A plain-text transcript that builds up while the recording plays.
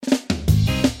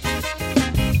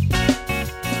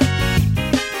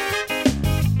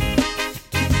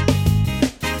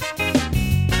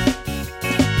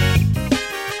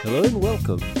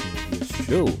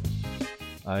show.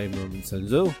 I'm Norman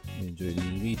Sanzo, and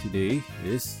joining me today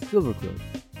is Silver Quill.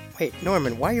 Wait,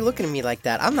 Norman, why are you looking at me like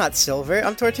that? I'm not Silver,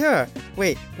 I'm Torterra.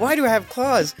 Wait, why do I have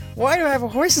claws? Why do I have a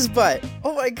horse's butt?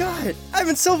 Oh my god, I'm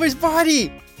in Silver's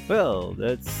body! Well,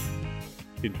 that's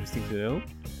interesting to know.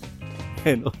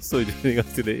 And also joining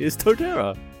us today is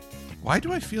Torterra. Why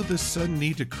do I feel this sudden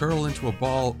need to curl into a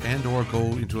ball and or go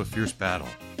into a fierce battle?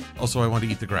 Also, I want to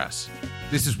eat the grass.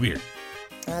 This is weird.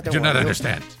 I do not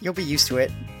understand. You'll be used to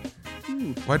it.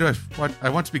 Why do I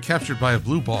want to be captured by a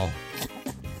blue ball?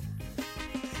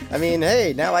 I mean,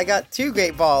 hey, now I got two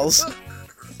great balls.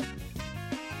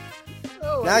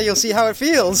 Now you'll see how it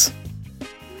feels.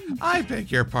 I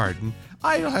beg your pardon.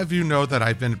 I'll have you know that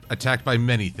I've been attacked by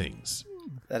many things.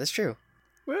 That is true.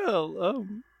 Well,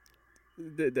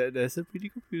 that's a pretty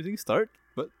confusing start,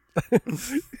 but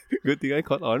good thing I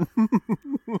caught on.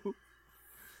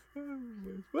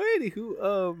 But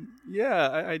anywho,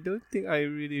 I don't think I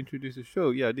really introduced the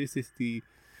show. Yeah, this is the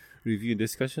review and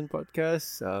discussion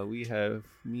podcast. We have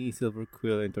me, Silver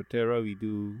Quill, and Torterra. We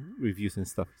do reviews and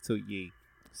stuff, so yay.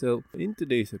 So, in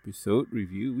today's episode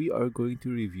review, we are going to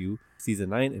review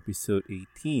Season 9, Episode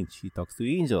 18, She Talks to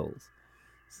Angels.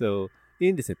 So,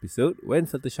 in this episode, when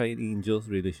Fluttershy and Angel's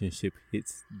relationship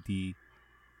hits the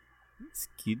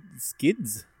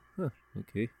skids? Huh,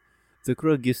 okay.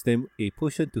 Sakura gives them a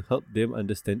potion to help them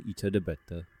understand each other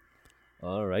better.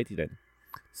 Alrighty then.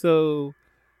 So,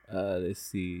 let's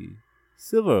see.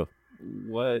 Silver,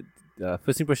 what...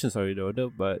 first impressions are in order,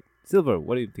 but Silver,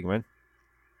 what do you think, man?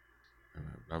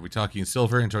 Are we talking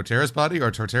Silver in Torterra's body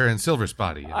or Torterra in Silver's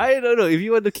body? I don't know. If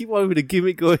you want to keep on with the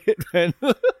gimmick, go ahead, man.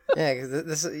 Yeah, because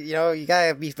this, you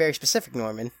gotta be very specific,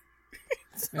 Norman.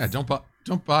 Yeah,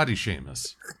 don't body shame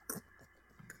us.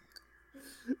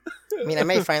 I mean, I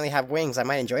may finally have wings. I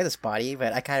might enjoy this body,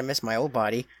 but I kind of miss my old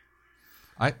body.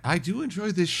 I do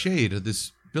enjoy this shade that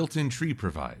this built-in tree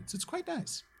provides. It's quite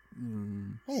nice.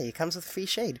 Hey, it comes with free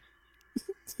shade.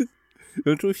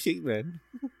 Don't throw shade, man.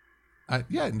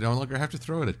 Yeah, no longer have to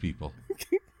throw it at people.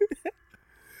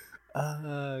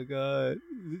 Oh, God.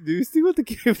 Do you still want to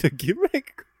give the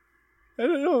gimmick? I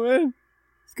don't know, man.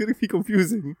 It's going to be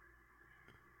confusing.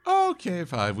 Okay,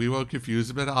 fine. We won't confuse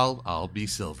it, but I'll be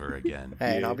Silver again.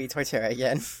 And I'll be Torterra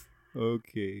again.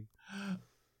 Okay.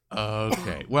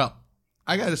 Okay. Well,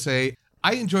 I gotta say,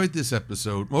 I enjoyed this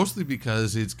episode mostly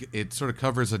because it sort of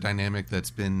covers a dynamic that's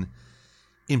been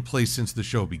in place since the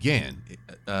show began.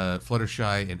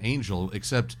 Fluttershy and Angel,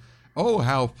 except,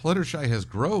 how Fluttershy has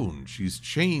grown. She's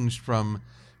changed from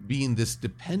being this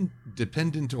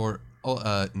dependent or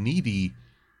needy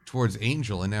towards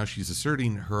Angel, and now she's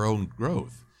asserting her own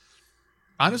growth.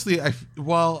 Honestly,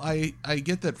 while I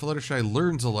get that Fluttershy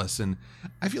learns a lesson,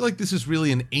 I feel like this is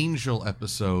really an Angel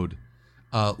episode,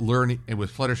 learning, and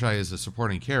with Fluttershy as a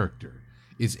supporting character.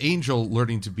 It's Angel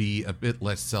learning to be a bit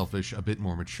less selfish, a bit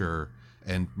more mature,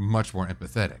 and much more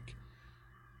empathetic.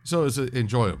 So it's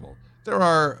enjoyable. There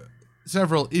are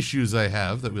several issues I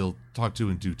have that we'll talk to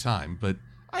in due time, but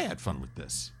I had fun with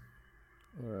this.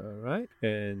 All right.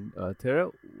 And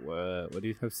Tara, what do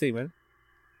you have to say, man?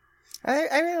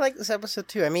 I really like this episode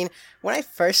too. I mean, when I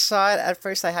first saw it, at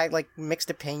first I had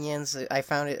mixed opinions. I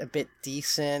found it a bit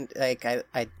decent. I kind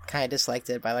of disliked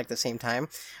it, but I liked it at the same time.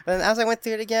 But then as I went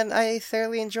through it again, I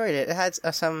thoroughly enjoyed it. It had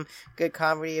some good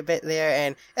comedy a bit there,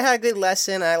 and it had a good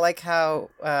lesson. I like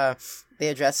how they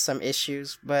addressed some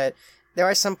issues, but there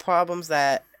are some problems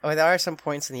there are some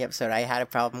points in the episode I had a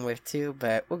problem with too,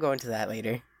 but we'll go into that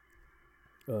later.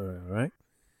 All right.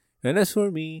 And as for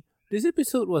me, this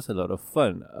episode was a lot of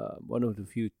fun. One of the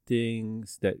few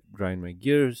things that grind my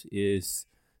gears is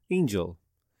Angel.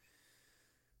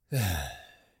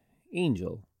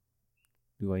 Angel.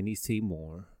 Do I need to say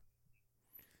more?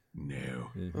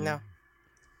 No. No.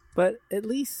 But at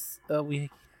least we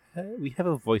have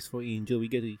a voice for Angel. We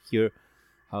get to hear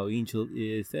how Angel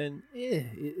is, and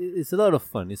it's a lot of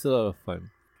fun. It's a lot of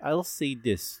fun. I'll say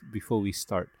this before we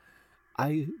start.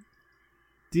 I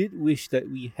did wish that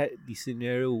we had the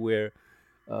scenario where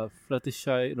when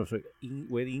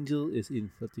Angel is in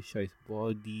Fluttershy's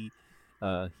body,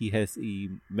 he has a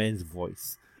man's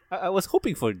voice. I was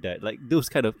hoping for that, like those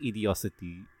kind of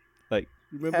idiocy. Like,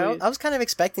 remember? I was kind of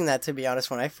expecting that, to be honest,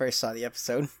 when I first saw the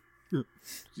episode.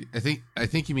 I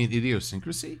think you mean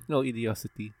idiosyncrasy? No,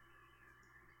 idiocy.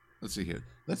 Let's see here.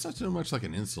 That's not so much like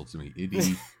an insult to me.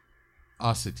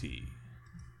 Idiosity.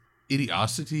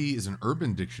 Idiosity is an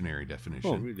Urban Dictionary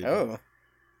definition. Oh, really? Oh.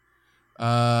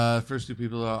 First two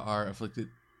people are afflicted.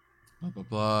 Blah, blah,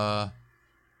 blah.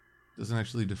 Doesn't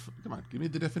actually... Come on, give me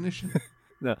the definition.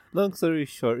 Now, long story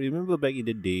short, remember back in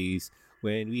the days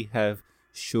when we have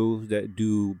shows that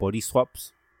do body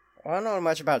swaps? Well, I don't know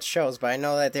much about shows, but I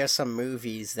know that there's some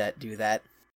movies that do that.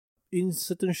 In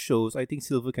certain shows, I think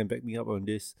Silver can back me up on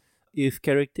this. If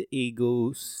character A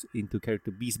goes into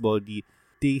character B's body,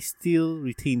 they still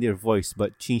retain their voice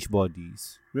but change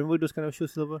bodies. Remember those kind of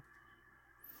shows, Silver?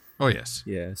 Oh, yes.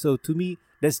 Yeah, so to me,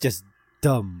 that's just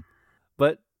dumb.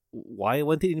 But why I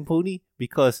want it in Pony?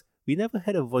 Because we never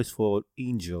had a voice for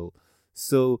Angel.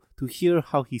 So to hear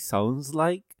how he sounds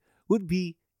like would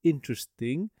be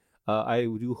interesting. I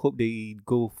do hope they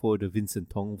go for the Vincent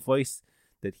Tong voice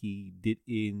that he did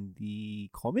in the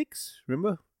comics.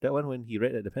 Remember that one when he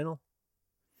read at the panel?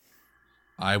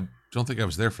 I don't think I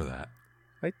was there for that.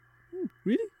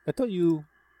 Really? I thought you...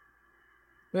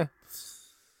 Yeah.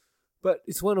 But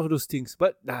it's one of those things.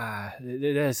 But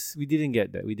we didn't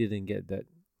get that.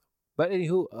 But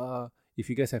anywho, if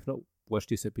you guys have not watched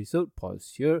this episode,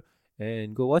 pause here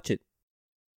and go watch it.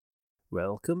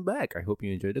 Welcome back. I hope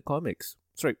you enjoyed the comics.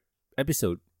 Sorry,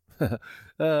 episode.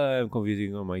 I'm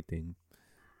confusing on my thing.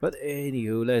 But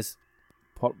anywho,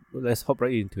 let's hop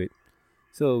right into it.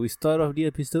 So we start off the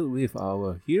episode with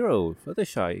our hero,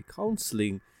 Fluttershy,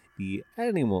 counseling the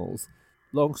animals.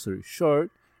 Long story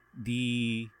short,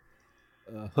 the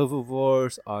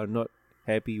herbivores are not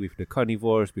happy with the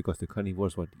carnivores because the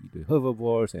carnivores want to eat the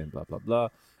herbivores and blah blah blah.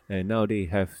 And now they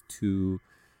have to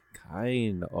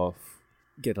kind of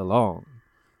get along.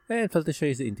 And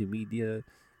Fluttershy is the intermediate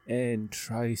and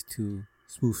tries to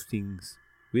smooth things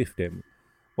with them,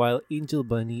 while Angel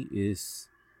Bunny is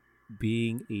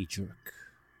being a jerk.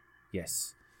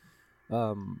 Yes.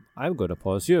 I'm gonna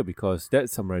pause here because that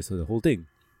summarizes the whole thing.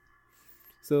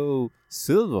 So,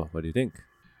 Silver, what do you think?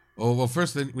 Oh, well,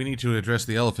 first we need to address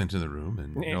the elephant in the room.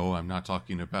 And no, I'm not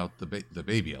talking about the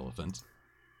baby elephant.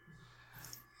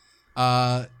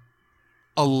 A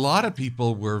lot of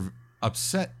people were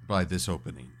upset by this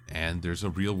opening, and there's a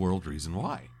real-world reason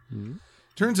why. Mm-hmm.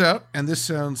 Turns out, and this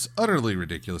sounds utterly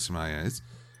ridiculous in my eyes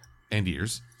and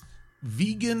ears,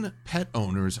 vegan pet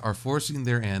owners are forcing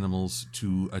their animals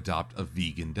to adopt a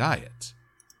vegan diet.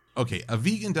 Okay, a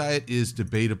vegan diet is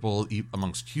debatable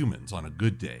amongst humans on a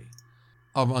good day.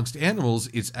 Amongst animals,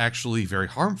 it's actually very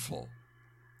harmful.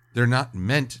 They're not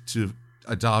meant to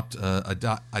adopt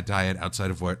a diet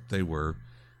outside of what they were,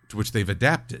 to which they've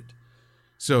adapted.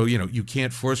 So, you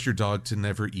can't force your dog to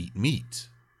never eat meat.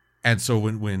 And so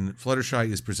when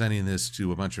Fluttershy is presenting this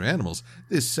to a bunch of animals,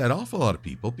 this set off a lot of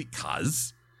people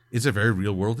because it's a very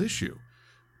real-world issue.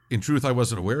 In truth, I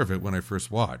wasn't aware of it when I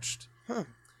first watched. Huh.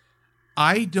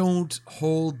 I don't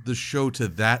hold the show to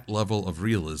that level of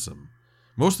realism,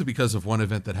 mostly because of one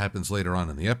event that happens later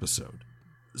on in the episode.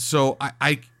 So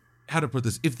I how to put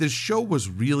this, if this show was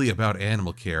really about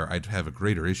animal care, I'd have a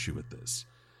greater issue with this.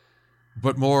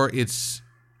 But more, it's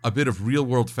a bit of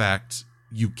real-world fact.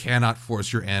 You cannot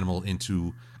force your animal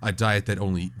into a diet that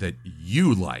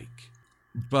you like.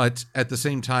 But at the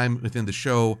same time, within the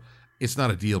show, it's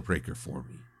not a deal breaker for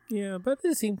me. Yeah, but at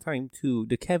the same time, too,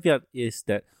 the caveat is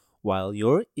that while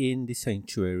you're in the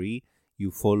sanctuary,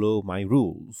 you follow my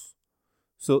rules.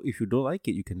 So if you don't like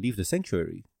it, you can leave the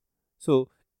sanctuary. So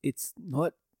it's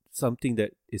not something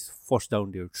that is forced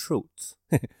down their throats.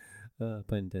 Pun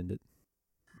intended.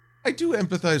 I do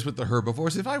empathize with the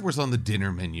herbivores. If I was on the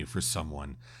dinner menu for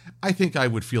someone, I think I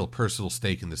would feel a personal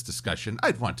stake in this discussion.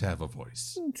 I'd want to have a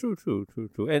voice. True.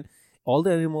 And all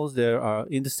the animals there are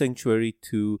in the sanctuary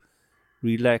to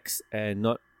relax and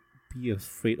not be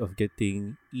afraid of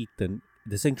getting eaten.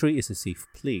 The sanctuary is a safe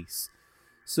place.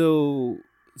 So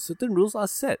certain rules are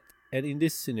set. And in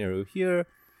this scenario here,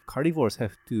 carnivores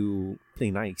have to play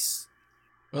nice.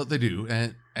 Well, they do,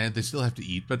 and they still have to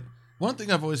eat, but one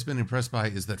thing I've always been impressed by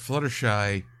is that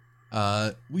Fluttershy,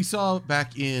 we saw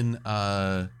back in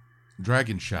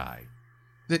Dragonshy,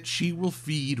 that she will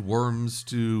feed worms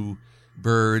to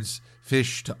birds,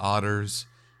 fish to otters.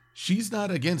 She's not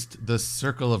against the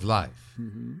circle of life.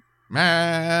 Mm-hmm.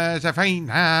 I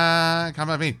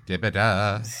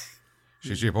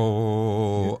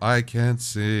can't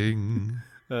sing.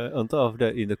 On top of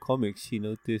that, in the comics, she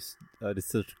noticed the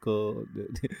surgical,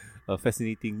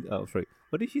 fascinating. Sorry,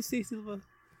 what did she say, Silva?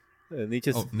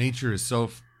 Nature is so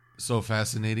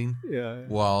fascinating. Yeah.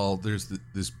 While there's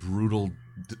this brutal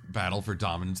battle for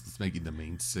dominance that's making the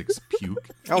main six puke.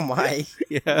 Oh my!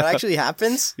 Yeah, that actually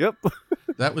happens. Yep.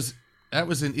 That was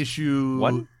in issue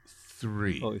 1?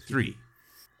 3. Oh, 3.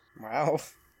 Wow.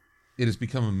 It has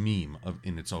become a meme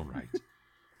in its own right.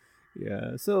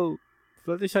 Yeah. So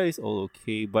Fluttershy is all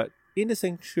okay, but in the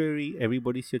sanctuary,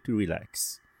 everybody's here to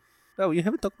relax. Oh, you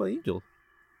haven't talked about Angel.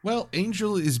 Well,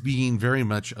 Angel is being very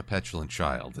much a petulant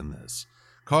child in this,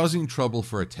 causing trouble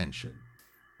for attention,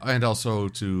 and also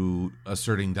to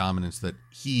asserting dominance that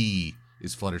he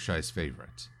is Fluttershy's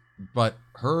favorite. But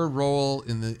her role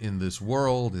in this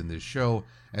world, in this show,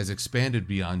 has expanded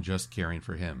beyond just caring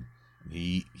for him.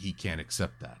 He can't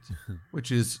accept that,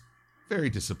 which is very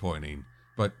disappointing,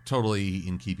 but totally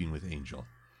in keeping with Angel.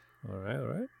 All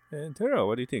right. And Tara,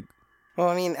 what do you think? Well,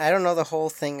 I mean, I don't know the whole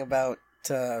thing about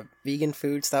vegan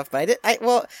food stuff, but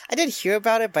I did hear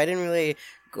about it, but I didn't really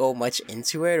go much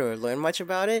into it or learn much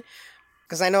about it.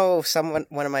 Because I know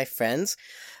one of my friends,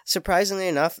 surprisingly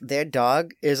enough, their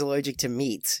dog is allergic to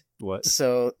meat. What?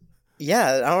 So,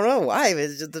 yeah, I don't know why.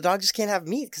 The dog just can't have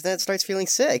meat because then it starts feeling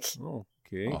sick. Oh,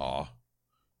 okay. Aw.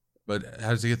 But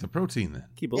how does he get the protein then?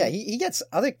 Yeah, he gets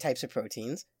other types of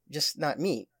proteins, just not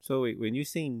meat. So wait, when you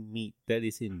say meat, that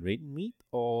is in red meat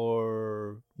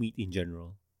or meat in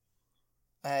general?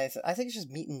 I think it's just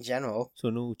meat in general. So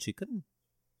no chicken?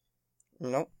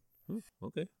 Nope.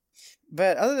 Okay.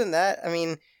 But other than that, I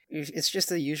mean, it's just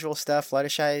the usual stuff.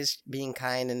 Fluttershy's being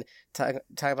kind and talk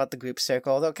about the group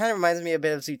circle. Although it kind of reminds me a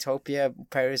bit of Zootopia.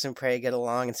 Predators and prey get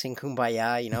along and sing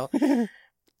Kumbaya, you know?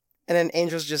 And then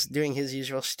Angel's just doing his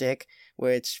usual shtick,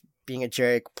 which being a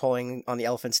jerk, pulling on the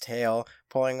elephant's tail,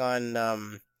 pulling on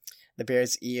the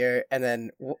bear's ear, and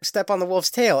then step on the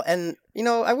wolf's tail. And, you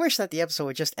know, I wish that the episode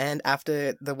would just end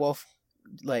after the wolf,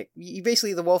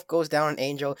 basically the wolf goes down on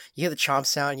Angel, you hear the chomp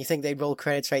sound, you think they'd roll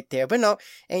credits right there. But no,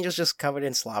 Angel's just covered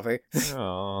in slobber.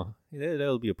 Oh,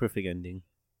 that'll be a perfect ending.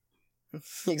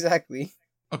 Exactly.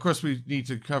 Of course, we need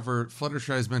to cover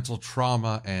Fluttershy's mental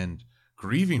trauma and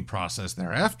grieving process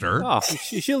thereafter. Oh,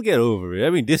 she'll get over it.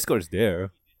 I mean, Discord's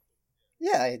there.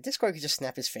 Yeah, Discord could just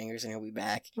snap his fingers and he'll be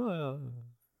back. Oh,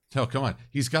 Oh, come on.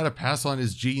 He's got to pass on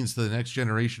his genes to the next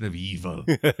generation of evil.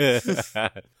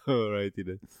 Alrighty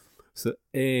then. So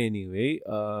anyway,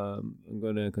 I'm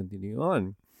gonna continue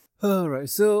on. Alright,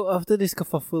 so after this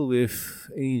kerfuffle with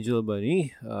Angel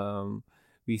Bunny,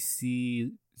 we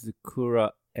see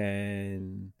Sakura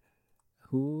and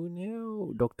who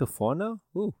now? Dr. Fauna?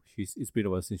 Oh, it's been a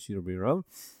while since she's been around.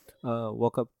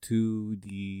 Walk up to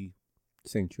the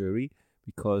sanctuary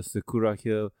because Sakura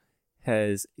here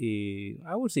has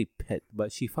I would say pet,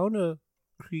 but she found a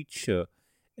creature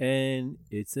and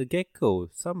it's a gecko.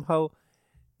 Somehow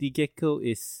the gecko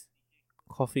is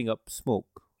coughing up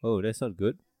smoke. Oh, that's not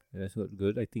good. That's not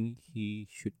good. I think he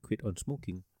should quit on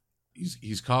smoking.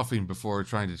 He's coughing before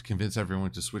trying to convince everyone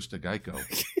to switch to Geico.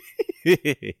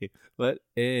 But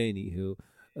anywho,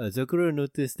 Sakura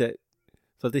noticed that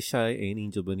Fluttershy and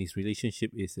Angel Bunny's relationship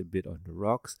is a bit on the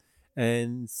rocks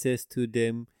and says to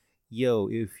them, "Yo,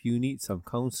 if you need some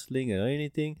counseling or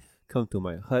anything, come to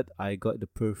my hut. I got the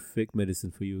perfect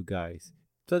medicine for you guys."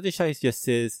 Fluttershy just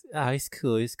says, it's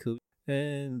cool.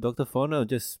 And Dr. Fauna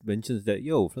just mentions that,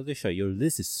 "Yo, Fluttershy, your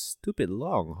list is stupid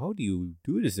long. How do you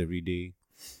do this every day?"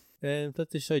 And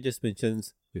Fluttershy just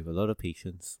mentions, "With a lot of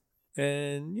patience."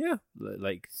 And yeah,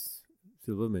 like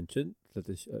Silver mentioned,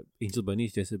 Angel Bunny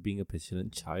is just being a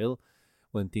petulant child,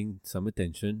 wanting some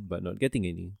attention but not getting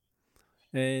any.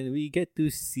 And we get to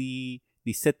see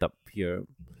the setup here.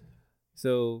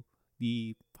 So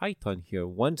the python here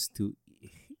wants to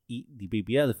eat the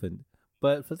baby elephant,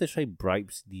 but Fluttershy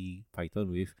bribes the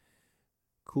python with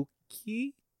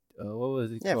cookie. What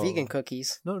was it called? Vegan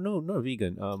cookies. No, not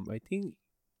vegan. I think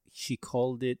she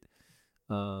called it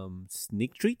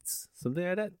snake treats, something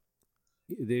like that.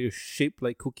 They're shaped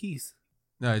like cookies.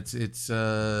 No, it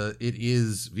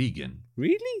is vegan.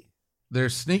 Really? They're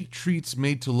snake treats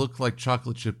made to look like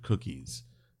chocolate chip cookies.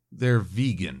 They're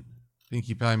vegan.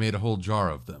 Pinkie Pie made a whole jar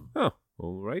of them. Oh,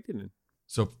 all right then.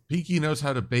 So Pinkie knows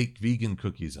how to bake vegan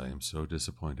cookies. I am so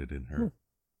disappointed in her.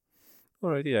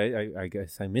 Alrighty, I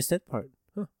guess I missed that part.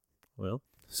 Huh. Well,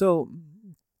 so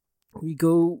we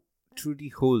go through the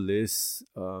whole list.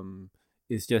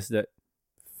 It's just that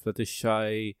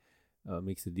Fluttershy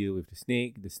makes a deal with the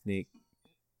snake. The snake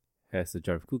has a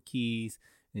jar of cookies,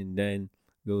 and then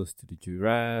goes to the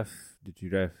giraffe. The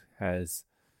giraffe has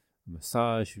a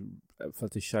massage.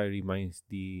 Fluttershy reminds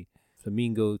the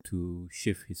flamingo to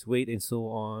shift his weight and so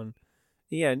on.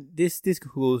 Yeah, this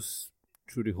goes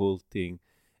through the whole thing.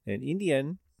 And in the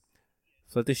end,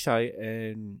 Fluttershy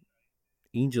and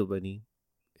Angel Bunny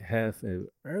have an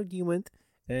argument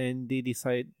and they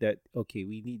decide that, okay,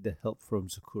 we need the help from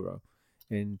Sakura.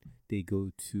 And they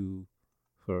go to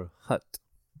her hut.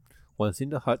 Once in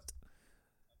the hut,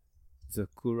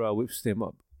 Sakura whips them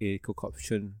up a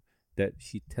concoction that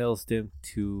she tells them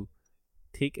to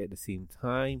take at the same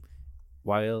time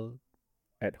while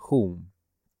at home.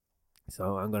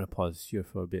 So I'm going to pause here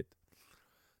for a bit.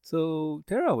 So,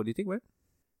 Tara, what do you think, man?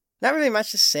 Not really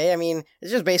much to say. I mean,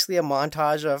 it's just basically a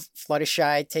montage of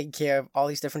Fluttershy taking care of all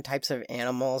these different types of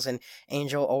animals, and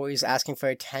Angel always asking for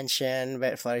attention,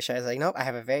 but Fluttershy is like, nope, I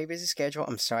have a very busy schedule.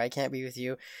 I'm sorry I can't be with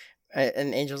you.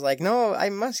 And Angel's like, no, I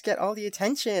must get all the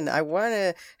attention. I want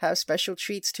to have special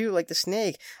treats too, like the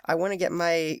snake. I want to get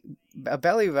a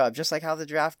belly rub, just like how the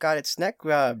giraffe got its neck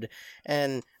rubbed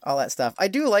and all that stuff. I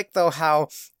do like, though, how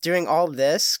during all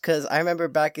this, because I remember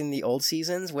back in the old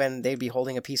seasons when they'd be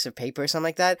holding a piece of paper or something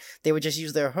like that, they would just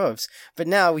use their hooves. But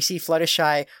now we see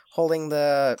Fluttershy holding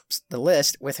the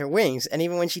list with her wings. And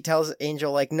even when she tells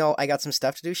Angel, like, no, I got some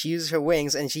stuff to do, she uses her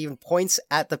wings, and she even points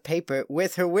at the paper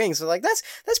with her wings. So, like,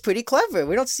 that's pretty clever.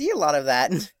 We don't see a lot of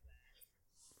that.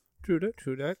 True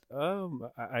that.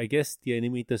 I guess the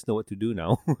animators know what to do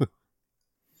now.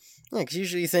 Yeah, because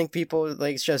usually you think people,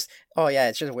 like, it's just, oh yeah,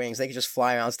 it's just wings. They can just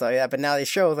fly around, stuff like that. But now they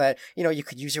show that, you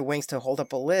could use your wings to hold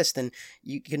up a list, and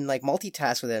you can, like,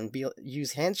 multitask with it and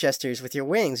use hand gestures with your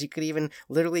wings. You could even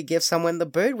literally give someone the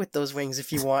bird with those wings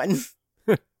if you want.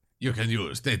 You can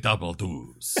use the double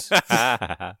doos.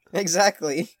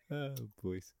 Exactly. Oh,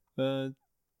 boys.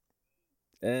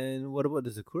 And what about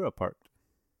the Sakura part?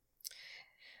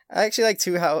 I actually like,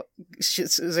 too, how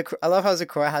I love how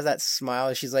Sakura has that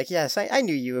smile. She's like, yes, I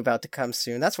knew you were about to come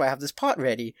soon. That's why I have this pot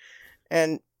ready.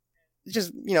 And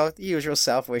just, the usual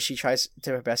self where she tries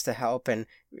to her best to help, and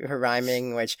her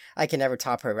rhyming, which I can never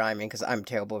top her rhyming because I'm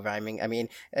terrible at rhyming. I mean,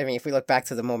 if we look back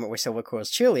to the moment where Silver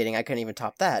Quill's cheerleading, I couldn't even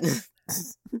top that.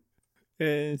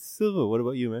 And Silver, what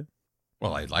about you, man?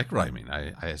 Well, I like rhyming.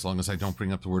 I as long as I don't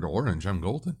bring up the word orange, I'm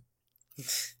golden.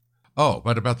 Oh,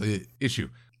 but about the issue.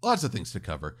 Lots of things to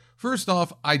cover. First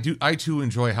off, I too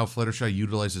enjoy how Fluttershy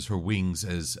utilizes her wings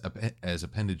as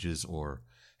appendages or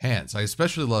hands. I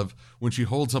especially love when she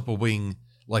holds up a wing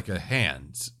like a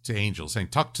hand to Angel, saying,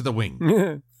 tuck to the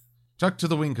wing. Tuck to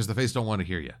the wing because the face don't want to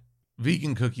hear you.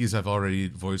 Vegan cookies, I've already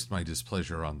voiced my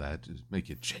displeasure on that.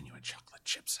 Make it genuine chocolate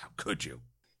chips. How could you?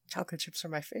 Chocolate chips are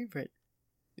my favorite.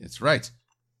 It's right.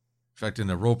 In fact, in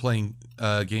a role-playing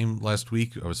game last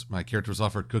week, my character was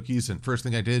offered cookies, and first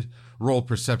thing I did, roll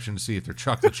perception to see if they're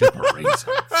chocolate chip or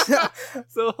raisin.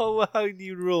 So how do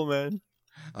you roll, man?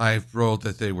 I rolled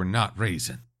that they were not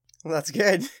raisin. Well, that's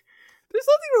good. There's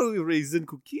nothing wrong with raisin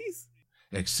cookies.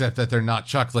 Except that they're not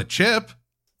chocolate chip.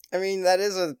 I mean, that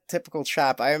is a typical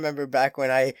trap. I remember back when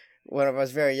I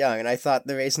was very young, and I thought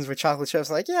the raisins were chocolate chips.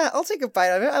 I'm like, yeah, I'll take a bite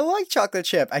of it. I like chocolate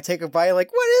chip. I take a bite,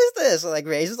 like, what is this? Like,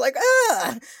 raisins, like,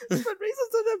 ah! But raisins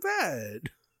are not bad.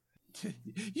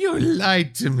 You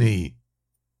lied to me.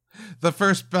 The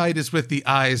first bite is with the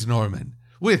eyes, Norman.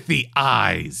 With the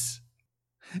eyes.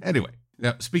 Anyway,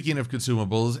 now, speaking of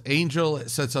consumables, Angel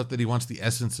sets up that he wants the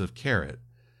essence of carrot,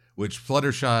 which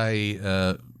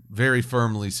Fluttershy very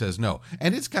firmly says no.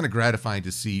 And it's kind of gratifying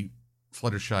to see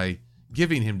Fluttershy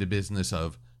giving him the business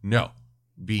of no,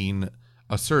 being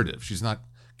assertive. She's not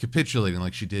capitulating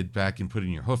like she did back in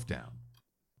Putting Your Hoof Down.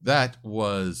 That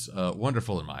was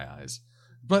wonderful in my eyes.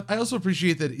 But I also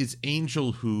appreciate that it's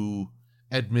Angel who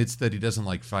admits that he doesn't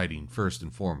like fighting first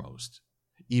and foremost,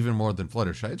 even more than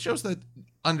Fluttershy. It shows that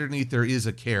underneath there is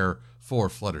a care for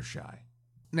Fluttershy.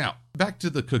 Now, back to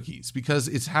the cookies, because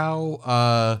it's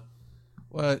how,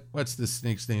 what's the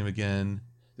snake's name again?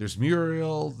 There's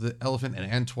Muriel, the elephant,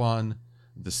 and Antoine,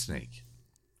 the snake.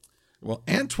 Well,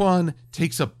 Antoine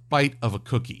takes a bite of a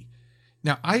cookie.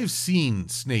 Now, I have seen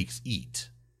snakes eat,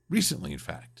 recently, in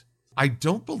fact. I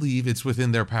don't believe it's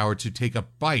within their power to take a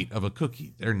bite of a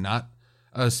cookie. They're not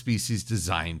a species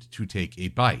designed to take a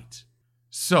bite.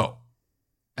 So,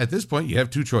 at this point, you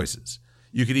have two choices.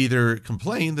 You could either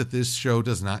complain that this show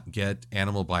does not get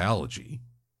animal biology,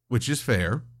 which is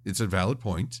fair, it's a valid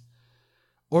point,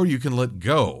 or you can let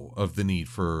go of the need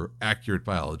for accurate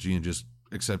biology and just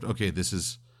accept, okay, this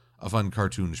is a fun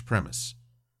cartoonish premise.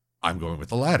 I'm going with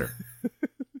the latter.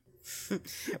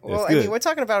 Well, I mean, we're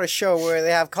talking about a show where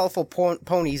they have colorful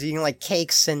ponies eating like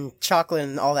cakes and chocolate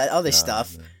and all that other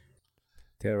stuff. Man.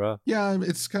 Tara. Yeah,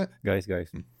 it's kind of... Guys.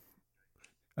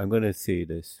 I'm going to say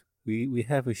this. We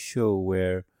have a show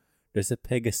where there's a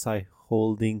Pegasi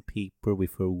holding paper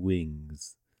with her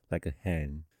wings, like a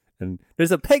hand. And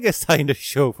there's a Pegasi in the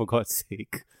show, for God's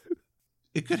sake.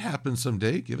 It could happen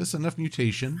someday. Give us enough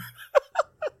mutation.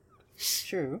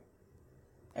 True.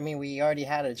 I mean, we already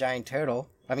had a giant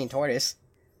tortoise.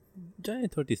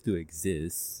 Giant tortoises do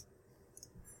exist.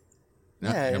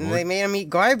 Yeah, and they made him eat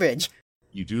garbage.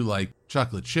 You do like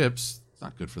chocolate chips. It's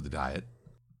not good for the diet.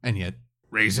 And yet,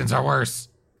 raisins are worse.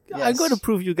 Yes. I'm going to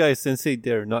prove you guys and say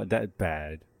they're not that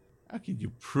bad. How can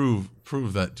you prove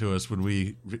that to us when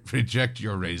we reject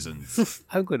your raisins?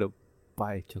 I'm going to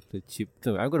buy chocolate chip.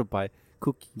 No, I'm going to buy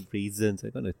cookie raisins.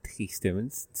 I'm gonna taste them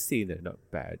and say they're not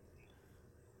bad.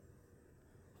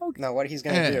 Now, what he's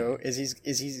gonna do is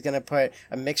he's gonna put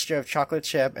a mixture of chocolate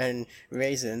chip and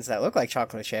raisins that look like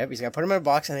chocolate chip. He's gonna put them in a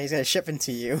box and he's gonna ship them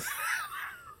to you.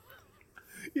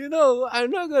 You know,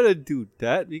 I'm not gonna do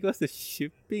that because the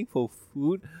shipping for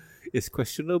food is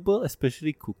questionable,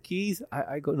 especially cookies.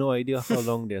 I got no idea how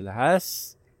long they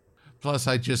last. Plus,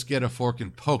 I just get a fork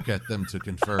and poke at them to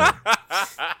confirm.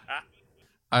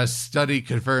 A study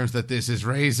confirms that this is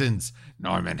raisins.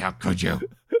 Norman, how could you?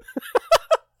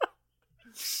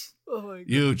 Oh my God.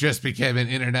 You just became an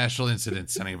international incident,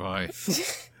 sonny boy.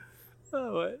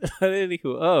 Oh,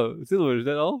 anywho, Silver, is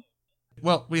that all?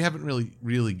 Well, we haven't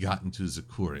really gotten to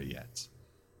Zakura yet.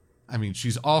 I mean,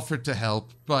 she's offered to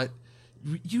help, but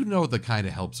you know the kind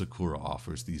of help Zakura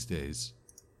offers these days.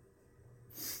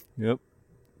 Yep.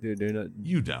 They're not...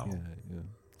 You don't. Yeah.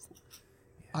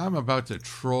 I'm about to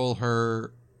troll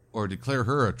her or declare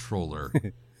her a troller.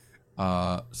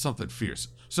 Something fierce.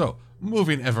 So,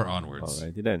 moving ever onwards.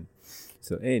 Alrighty then.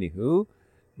 So, anywho,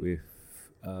 with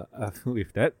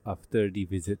that, after the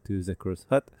visit to Zakura's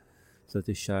hut,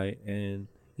 Fluttershy and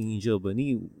Angel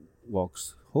Bunny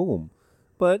walks home.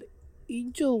 But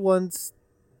Angel wants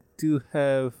to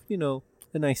have, a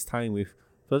nice time with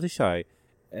Fluttershy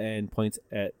and points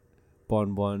at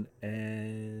Bonbon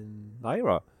and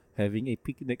Lyra having a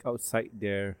picnic outside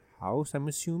their house, I'm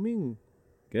assuming.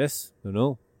 Guess, don't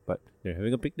know, but they're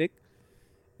having a picnic.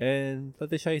 And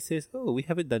Fluttershy says, "Oh, we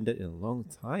haven't done that in a long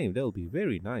time. That'll be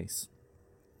very nice."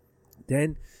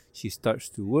 Then she starts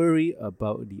to worry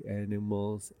about the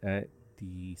animals at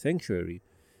the sanctuary.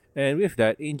 And with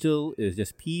that, Angel is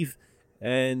just peeved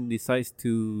and decides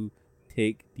to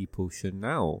take the potion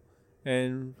now.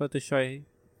 And Fluttershy,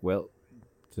 well,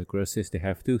 Sakura says they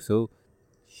have to, so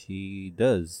she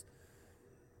does.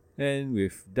 And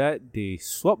with that, they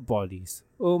swap bodies.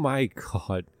 Oh my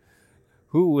God.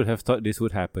 Who would have thought this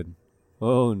would happen?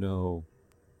 Oh no.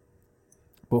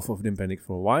 Both of them panic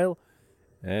for a while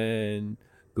and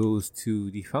goes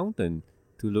to the fountain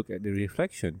to look at the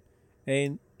reflection.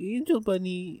 And Angel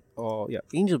Bunny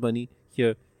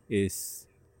here is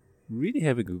really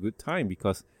having a good time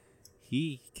because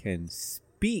he can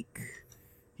speak.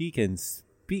 He can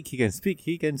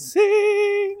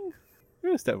sing.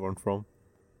 Where's that one from?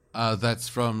 That's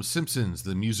from Simpsons,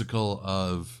 the musical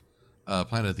of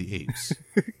Planet of the Apes.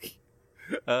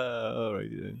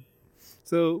 Alrighty then.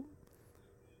 So,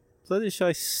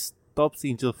 Fluttershy stops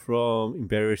Angel from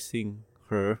embarrassing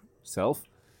herself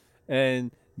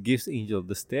and gives Angel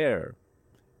the stare.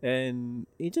 And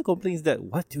Angel complains that,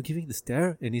 "What, you're giving the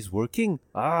stare and it's working?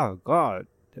 Ah, God,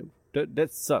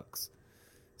 that sucks."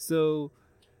 So,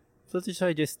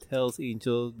 Fluttershy just tells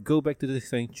Angel, "Go back to the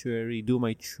sanctuary, do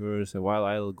my chores, while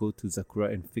I'll go to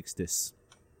Zakura and fix this."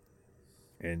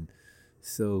 And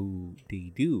so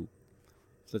they do.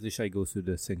 Fluttershy goes to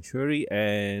the sanctuary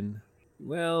and,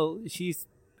 well,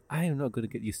 I am not going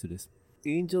to get used to this.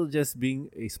 Angel just being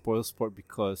a spoil sport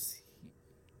because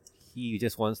he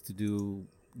just wants to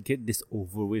get this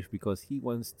over with because he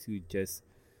wants to just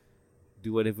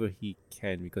do whatever he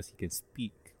can because he can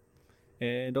speak.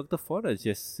 And Dr. Fauna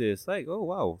just says like, "Oh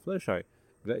wow, Fluttershy,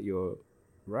 glad you're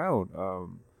around.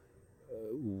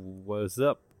 What's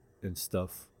up?" and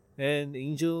stuff. And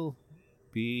Angel,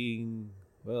 being,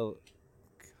 well,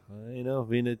 kind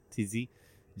of in a tizzy,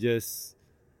 just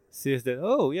says that,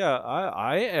 "Oh yeah,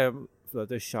 I am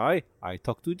Fluttershy. I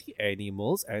talk to the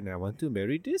animals and I want to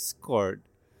marry Discord."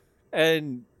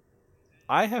 And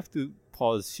I have to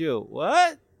pause here.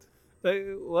 What? Like,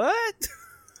 what?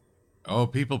 Oh,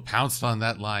 people pounced on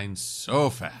that line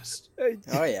so fast.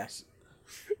 Oh yeah.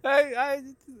 I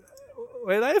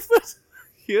when I first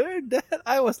heard that,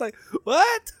 I was like,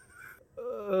 "What?"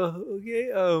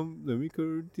 Okay. Let me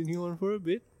continue on for a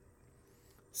bit.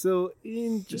 So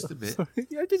Just a bit. Sorry,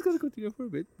 I'm just gonna continue for a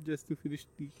bit just to finish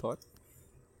the thought.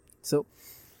 So,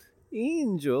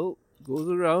 Angel goes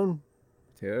around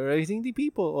terrorizing the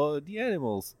people or the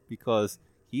animals because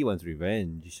he wants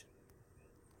revenge.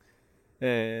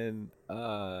 And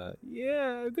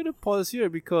I'm gonna pause here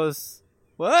because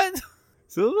what?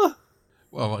 Silva?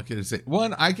 Well, what can I say?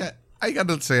 One, I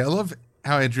gotta say, I love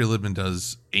how Andrea Libman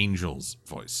does Angel's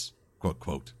voice, quote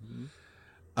quote.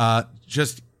 Mm-hmm.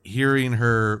 Just hearing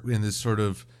her in this sort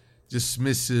of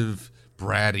dismissive,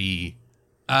 bratty,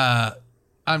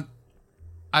 I'm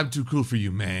too cool for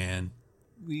you, man.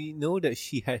 We know that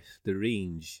she has the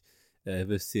range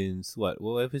ever since what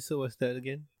episode was that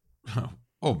again?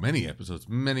 Oh, many episodes.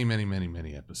 Many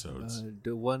episodes.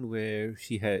 The one where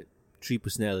she had 3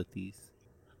 personalities.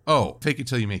 Oh, fake it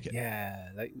till you make it.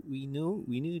 Yeah, like we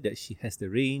knew that she has the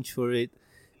range for it,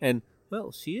 and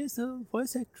Well, she is a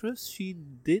voice actress. She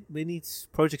did many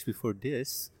projects before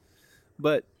this,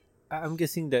 but I'm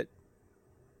guessing that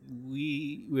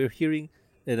we're hearing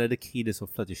another cadence of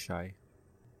Fluttershy.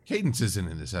 Cadence isn't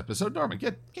in this episode. Norman,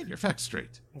 get your facts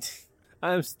straight.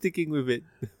 I'm sticking with it.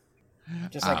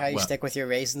 Just like how you stick with your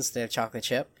raisins to chocolate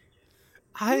chip.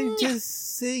 I'm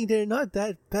just saying they're not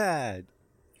that bad.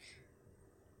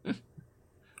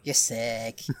 You're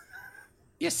sick.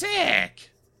 You're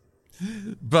sick.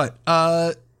 But,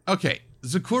 okay.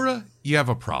 Zakura, you have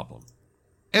a problem.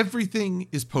 Everything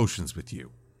is potions with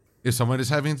you. If someone is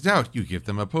having doubt, you give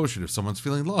them a potion. If someone's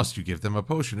feeling lost, you give them a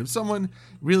potion. If someone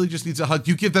really just needs a hug,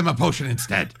 you give them a potion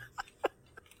instead.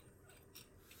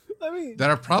 I mean,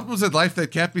 there are problems in life that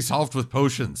can't be solved with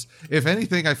potions. If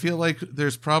anything, I feel like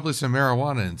there's probably some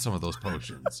marijuana in some of those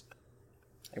potions.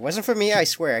 It wasn't for me, I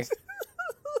swear.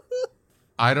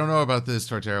 I don't know about this,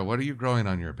 Torterra. What are you growing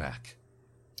on your back?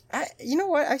 You know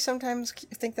what? I sometimes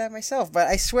think that myself, but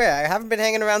I swear, I haven't been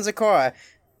hanging around Zakora.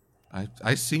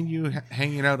 I've seen you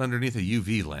hanging out underneath a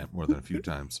UV lamp more than a few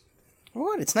times.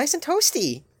 What? It's nice and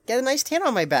toasty. Get a nice tan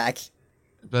on my back.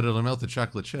 But it'll melt the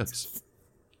chocolate chips.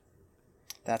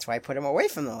 That's why I put them away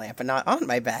from the lamp and not on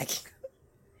my back.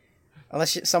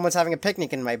 Unless someone's having a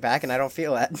picnic in my back and I don't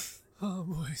feel that. oh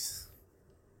boys.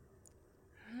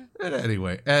 But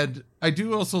anyway, and I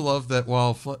do also love that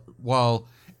while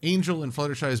Angel and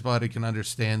Fluttershy's body can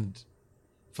understand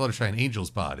Fluttershy and Angel's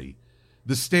body,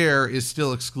 the stare is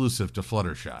still exclusive to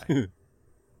Fluttershy.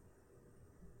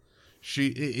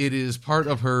 It is part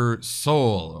of her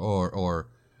soul or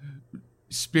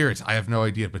spirit. I have no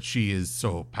idea, but she is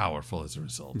so powerful as a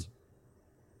result.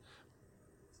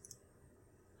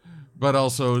 But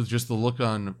also just the look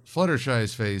on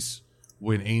Fluttershy's face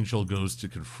when Angel goes to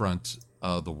confront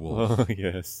the wolf. Oh,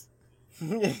 yes.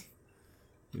 Yeah.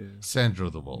 Sandro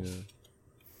the wolf.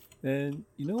 Yeah. And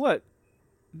you know what?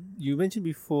 You mentioned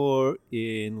before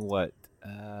in what?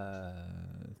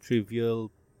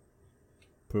 Trivial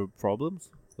Problems?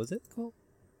 Was it called?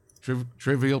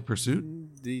 Trivial Pursuit?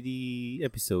 The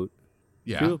episode.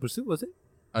 Yeah. Trivial Pursuit, was it?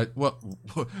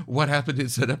 What happened in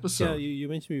that episode? Yeah, you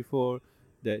mentioned before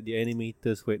that the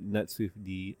animators went nuts with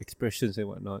the expressions and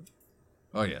whatnot.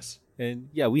 Oh, yes. And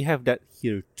yeah, we have that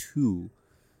here too.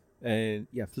 And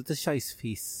yeah, Fluttershy's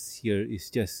face here is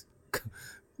just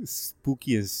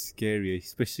spooky and scary,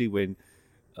 especially when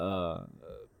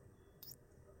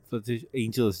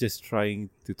Angel is just trying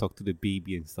to talk to the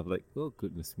baby and stuff like, oh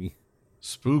goodness me.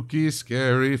 Spooky,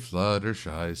 scary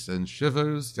Fluttershy sends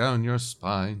shivers down your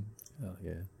spine. Oh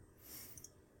yeah.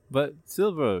 But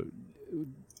Silver,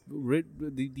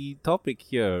 the topic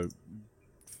here,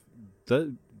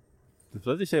 the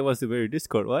Fluttershy wants to marry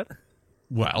Discord, what?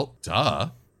 Well,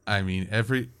 duh. I mean,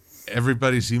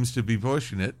 everybody seems to be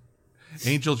pushing it.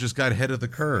 Angel just got ahead of the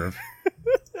curve.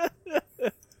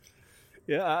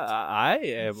 Yeah, I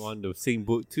am on the same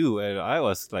boat too, and I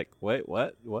was like, wait,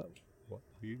 what?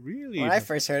 Really? When I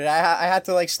first heard it, I had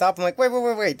to like stop and like,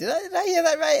 wait, did I hear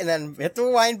that right? And then hit the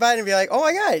rewind button and be like, oh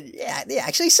my god, yeah, they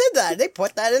actually said that. They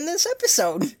put that in this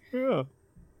episode. Yeah.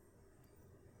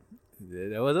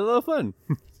 That was a lot of fun.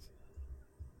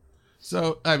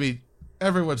 So, I mean,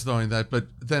 everyone's knowing that, but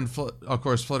then, of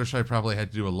course, Fluttershy probably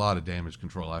had to do a lot of damage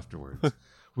control afterwards.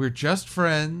 We're just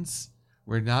friends.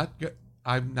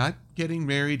 I'm not getting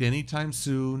married anytime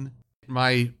soon.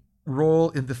 My role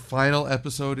in the final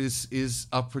episode is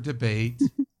up for debate.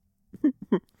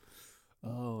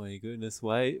 Oh my goodness,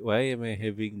 why am I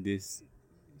having this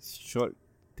short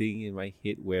thing in my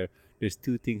head where there's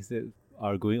two things that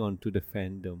are going on to the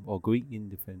fandom or going in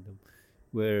the fandom,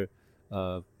 where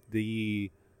the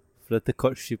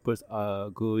Fluttercourt shippers are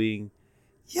going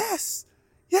yes,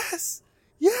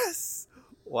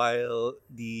 while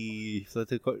the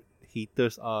Fluttercourt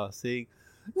haters are saying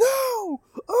no,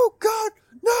 oh god,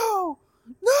 no.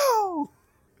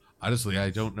 Honestly, I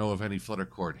don't know of any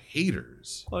Fluttercourt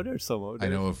haters. Oh, there's some out there.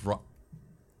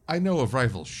 I know of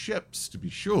rival ships, to be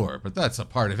sure, but that's a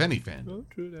part of any fandom. Oh,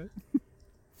 true that.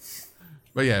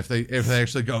 But yeah, if they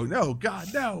actually go, no,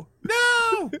 God, no.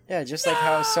 Yeah, just like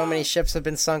how so many ships have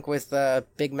been sunk with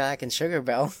Big Mac and Sugar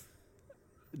Bell.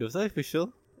 Was that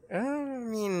official? I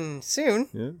mean, soon.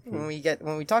 Yeah.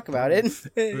 When we talk about it.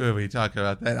 When we talk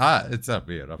about that, it's up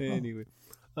beautiful. Anyway.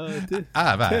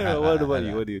 Tara, what about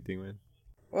you? What do you think, man?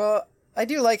 Well, I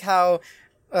do like how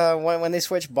when they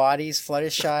switch bodies,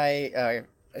 Fluttershy, I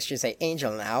should say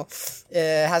Angel now,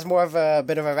 has more of a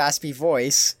bit of a raspy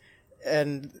voice,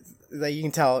 and like you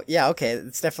can tell, yeah, okay,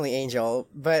 it's definitely Angel.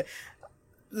 But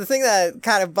the thing that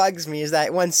kind of bugs me is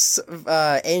that once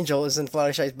Angel is in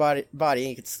Fluttershy's body,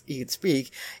 he could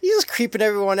speak. He's just creeping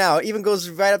everyone out. Even goes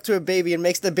right up to a baby and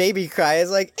makes the baby cry. It's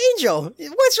like, Angel,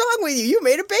 what's wrong with you? You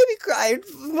made a baby cry. It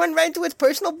went right into its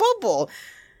personal bubble.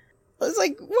 It's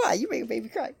like, why? You make a baby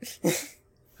cry.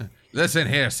 Listen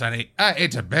here, Sonny. I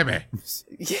ate a baby.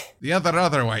 The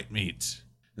other white meat.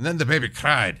 And then the baby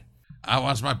cried. I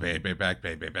want my baby back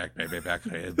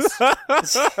ribs.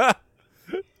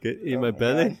 Get in my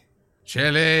belly.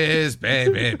 Chili's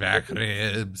baby back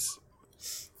ribs.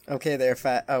 Okay, there,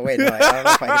 fat. Oh, wait, no, I don't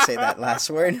know if I can say that last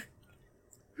word.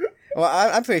 Well,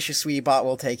 I'm pretty sure Sweetie Bot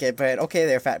will take it, but okay,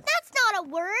 there, fat. That's not a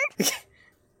word.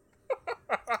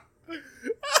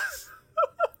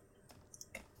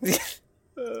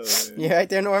 You right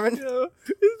there, Norman? Yeah,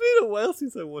 it's been a while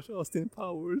since I watched Austin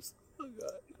Powers. Oh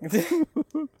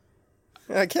god.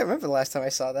 I can't remember the last time I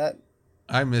saw that.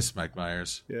 I miss Mike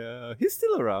Myers. Yeah, he's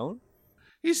still around.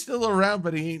 He's still around,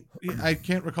 but I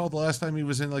can't recall the last time he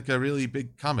was in like a really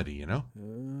big comedy, you know?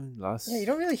 Yeah, you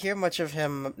don't really hear much of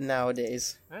him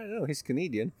nowadays. I don't know, he's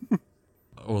Canadian.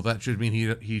 Well, that should mean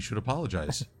he should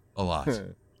apologize a lot.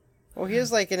 Well, he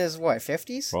is like in his,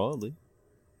 50s? Probably.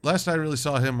 Last I really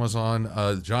saw him was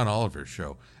on John Oliver's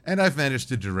show, and I've managed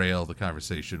to derail the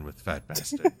conversation with Fat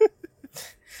Bastard.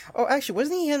 Oh, actually,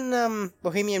 wasn't he in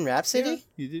Bohemian Rhapsody? Yeah,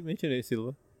 you did mention it,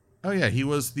 Silva. Oh yeah, he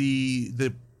was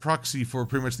the proxy for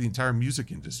pretty much the entire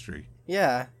music industry.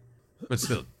 Yeah. But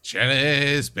still,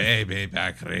 chilies, baby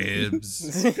back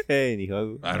ribs,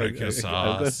 Anyhow, barbecue I'm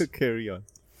sauce. gonna carry on.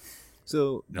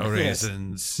 So No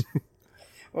raisins.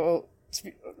 Well,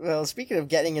 speaking of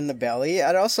getting in the belly,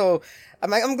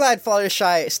 I'm glad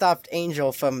Fluttershy stopped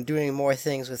Angel from doing more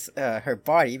things with her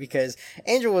body, because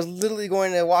Angel was literally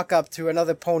going to walk up to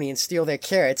another pony and steal their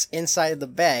carrots inside of the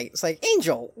bag. It's like,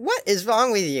 Angel, what is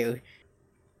wrong with you?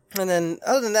 And then,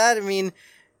 other than that, I mean,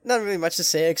 not really much to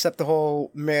say except the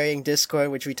whole marrying Discord,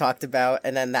 which we talked about,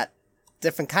 and then that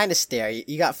different kind of stare.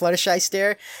 You got Fluttershy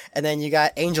stare, and then you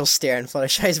got Angel stare in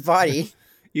Fluttershy's body.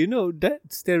 you know that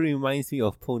still reminds me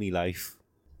of Pony Life.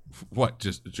 What?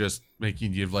 Just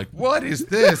making you like, what is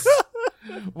this?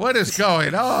 What is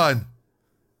going on?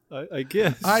 I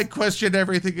guess. I question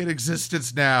everything in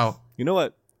existence now. You know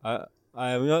what?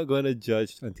 I'm not gonna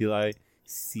judge until I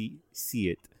see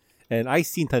it. And I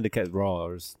seen Thundercat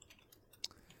Roars.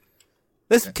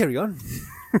 Let's carry on.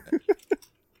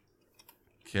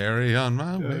 Carry on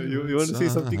my way. You want to say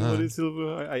something about it,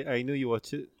 Silver? I know you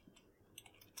watch it.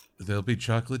 There'll be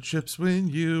chocolate chips when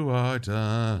you are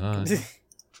done.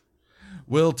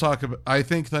 We'll talk about. I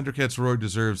think Thundercats Roar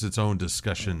deserves its own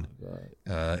discussion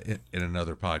in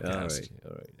another podcast.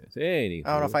 All right. Anywho,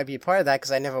 I don't know if I'd be a part of that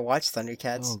because I never watched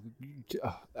Thundercats.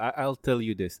 I'll tell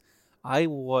you this. I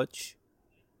watch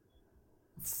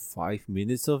 5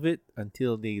 minutes of it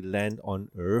until they land on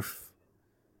Earth.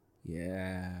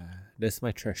 Yeah, that's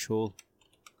my threshold.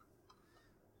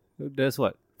 That's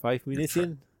what? 5 minutes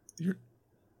in?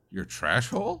 Your trash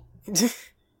hole?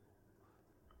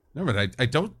 No, but I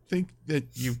don't think that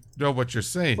you know what you're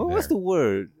saying. What's the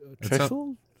word?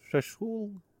 Threshold?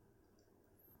 Threshold?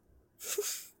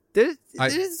 There's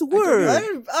the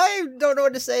word. I don't know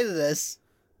what to say to this.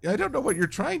 I don't know what you're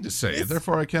trying to say,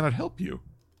 therefore I cannot help you.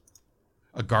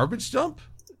 A garbage dump?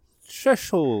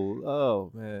 Threshold.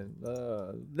 Oh,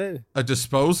 man. A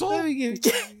disposal? Let me give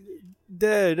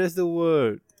that's the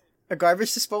word. A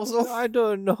garbage disposal? I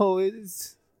don't know.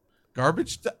 It's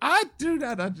Garbage? I do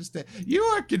not understand. You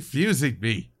are confusing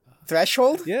me.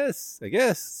 Threshold? yes, I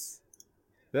guess.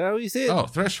 That's how you say it. Oh,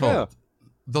 threshold. Yeah.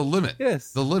 The limit.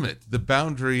 Yes. The limit. The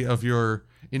boundary of your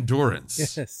endurance.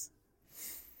 Yes.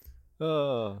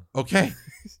 Oh. Okay.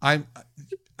 I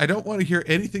don't want to hear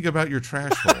anything about your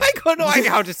trash hole. I got no idea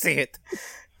how to say it.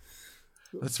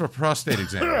 That's for prostate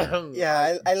exam.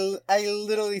 Yeah, I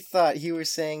literally thought he was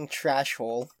saying trash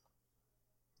hole.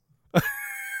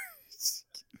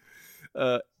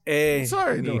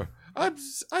 Sorry, Nora.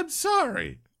 I'm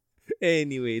sorry.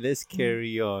 Anyway, let's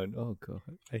carry on. Oh god,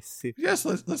 I see. Yes,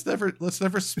 let's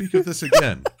never speak of this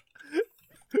again.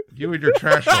 You and your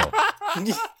trash hole.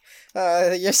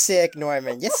 You're sick,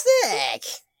 Norman. You're sick.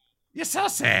 You're so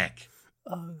sick.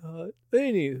 Oh god.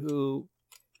 Anywho,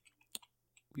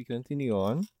 we continue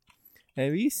on,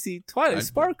 and we see Twilight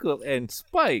Sparkle and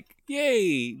Spike.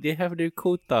 Yay! They have their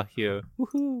quota here.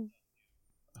 Woohoo!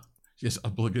 Yes,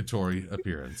 obligatory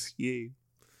appearance. Yay!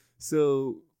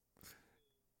 So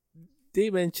they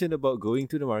mentioned about going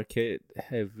to the market,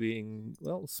 having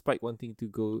Spike wanting to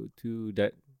go to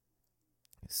that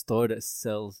store that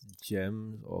sells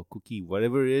gems or cookie,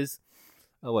 whatever it is.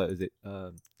 What is it?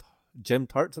 Gem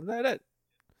tart, something like that.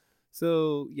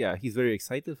 So yeah, he's very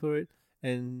excited for it.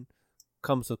 and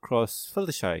comes across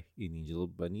Fluttershy in Angel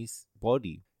Bunny's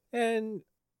body. And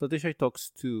Fluttershy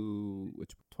talks to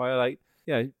Twilight.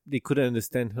 Yeah, they couldn't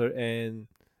understand her, and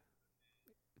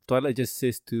Twilight just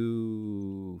says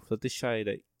to Fluttershy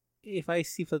that if I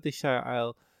see Fluttershy,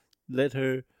 I'll let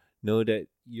her know that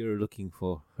you're looking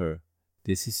for her.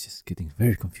 This is just getting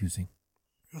very confusing.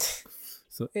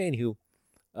 So, anywho,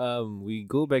 we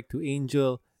go back to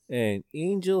Angel, and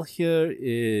Angel here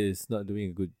is not doing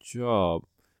a good job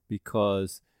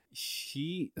because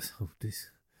he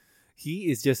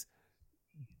is just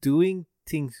doing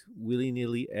things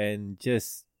willy-nilly and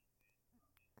just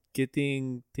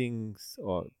getting things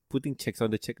or putting checks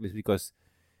on the checklist because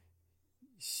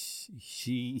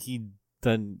he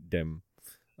done them,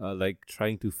 like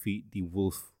trying to feed the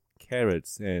wolf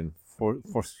carrots and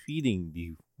force feeding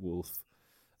the wolf,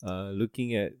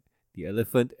 looking at the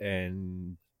elephant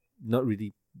and not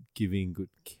really giving good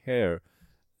care,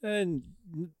 and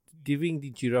giving the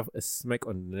giraffe a smack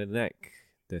on the neck.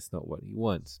 That's not what he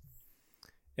wants.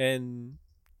 And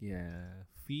yeah,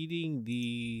 feeding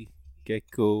the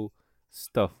gecko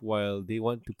stuff while they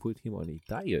want to put him on a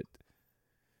diet.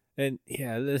 And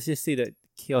yeah, let's just say that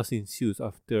chaos ensues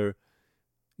after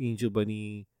Angel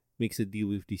Bunny makes a deal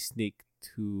with the snake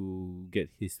to get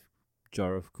his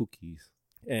jar of cookies.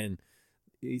 And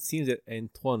it seems that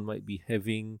Antoine might be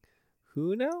having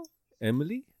who now?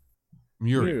 Emily?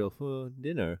 Muriel for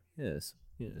dinner. Yes.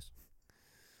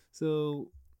 So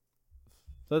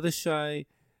Fluttershy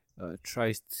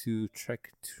tries to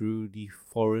trek through the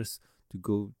forest to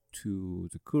go to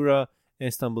Sakura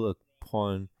and stumble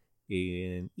upon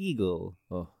an eagle.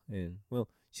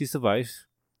 She survives.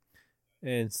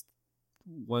 And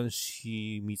once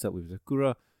she meets up with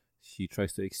Sakura, she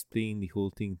tries to explain the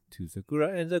whole thing to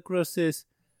Sakura, and Sakura says,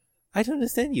 I don't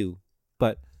understand you,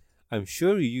 but I'm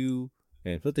sure you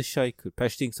and Fluttershy could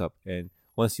patch things up, and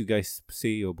once you guys say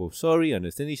you're both sorry,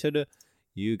 understand each other,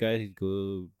 you guys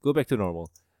go back to normal.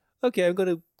 Okay, I'm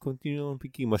gonna continue on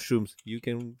picking mushrooms. You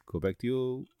can go back to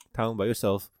your town by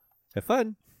yourself. Have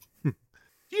fun.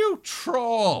 You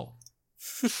troll!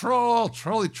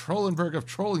 Trolly Trollenberg of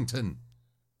Trollington.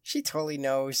 She totally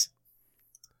knows.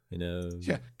 You know.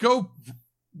 Yeah, go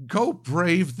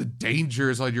brave the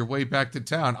dangers on your way back to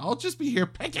town. I'll just be here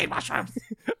picking mushrooms.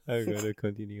 I'm gonna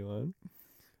continue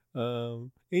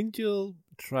on. Angel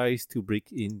tries to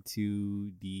break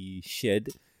into the shed,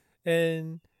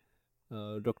 and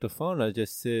Dr. Fauna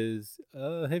just says,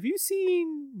 have you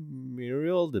seen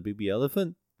Muriel, the baby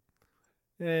elephant?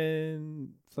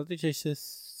 And Angel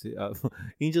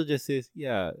just says,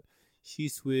 yeah,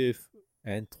 she's with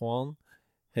Antoine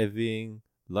having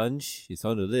lunch. It's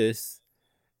on the list.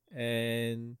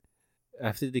 And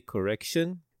after the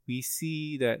correction, we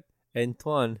see that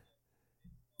Antoine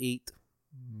ate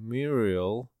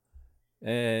Muriel,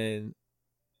 and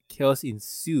chaos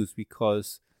ensues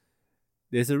because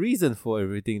there's a reason for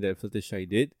everything that Fluttershy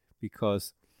did,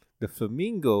 because the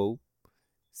flamingo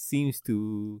seems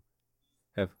to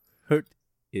have hurt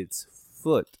its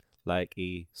foot like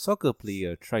a soccer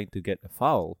player trying to get a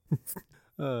foul.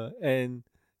 And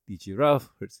the giraffe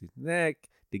hurts his neck,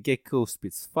 the gecko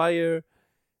spits fire,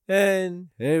 and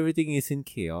everything is in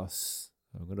chaos.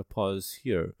 I'm going to pause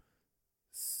here.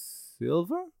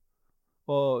 Silver?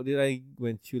 Or did I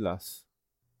went you last?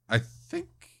 I think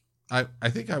I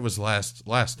was last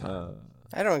time.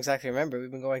 I don't exactly remember. We've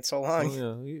been going so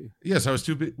long. Yes, I was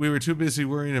we were too busy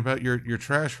worrying about your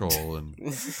trash hole and.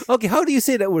 Okay, how do you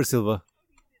say that word, Silva?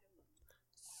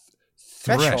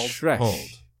 Trash.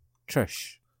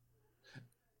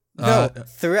 No,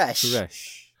 thresh.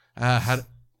 Thresh.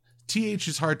 TH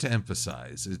is hard to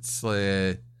emphasize. It's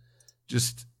like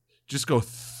just go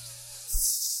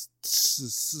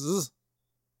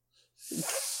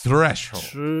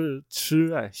threshold.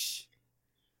 Trash.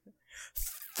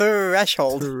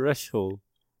 Threshold.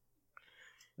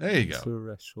 There you go.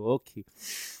 Threshold. Okay.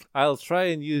 I'll try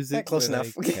and use it close when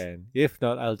enough. I can. If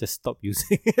not, I'll just stop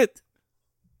using it.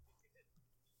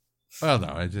 Well, no,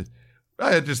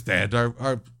 I understand.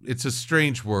 Our it's a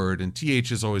strange word, and TH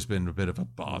has always been a bit of a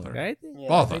bother. I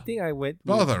think I went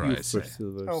bother. With I for say.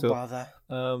 Silver. Oh, bother.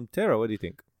 Tara, what do you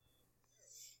think?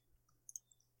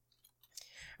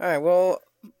 All right. Well,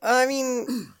 I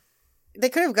mean, they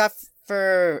could have got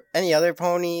for any other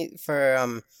pony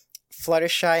for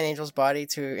Fluttershy and Angel's Body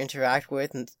to interact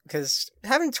with, because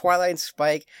having Twilight and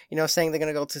Spike, saying they're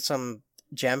gonna go to some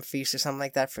gem feast or something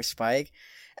like that for Spike,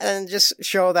 and just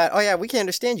show that, oh yeah, we can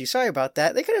understand you. Sorry about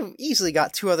that. They could have easily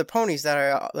got two other ponies that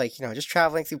are just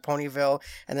traveling through Ponyville,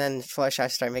 and then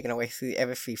Fluttershy start making her way through the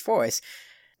Everfree Forest.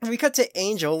 We cut to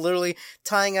Angel literally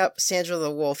tying up Sandra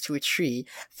the wolf to a tree,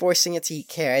 forcing it to eat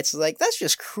carrots. Like, that's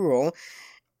just cruel.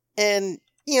 And,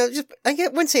 just,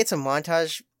 wouldn't say it's a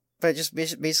montage, but just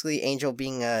basically Angel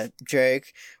being a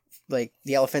jerk. Like,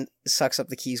 the elephant sucks up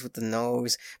the keys with the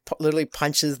nose, literally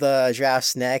punches the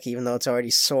giraffe's neck even though it's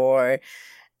already sore,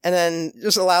 and then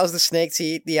just allows the snake to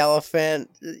eat the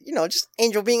elephant. Just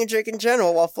Angel being a jerk in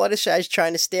general, while Fluttershy's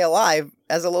trying to stay alive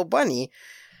as a little bunny.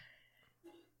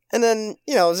 And then,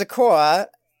 Zecora,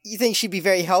 you think she'd be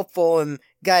very helpful in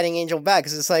guiding Angel back,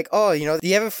 because it's like, the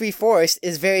Everfree Forest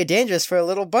is very dangerous for a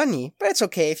little bunny, but it's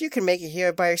okay, if you can make it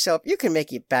here by yourself, you can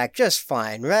make it back just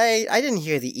fine, right? I didn't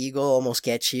hear the eagle almost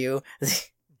get you.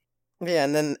 Yeah,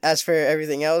 and then as for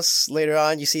everything else, later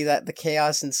on, you see that the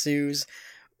chaos ensues,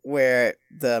 where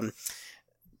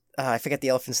I forget the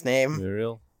elephant's name.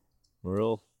 Muriel?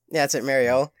 Yeah, that's it,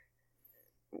 Muriel.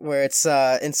 Where it's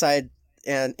inside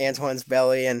and Antoine's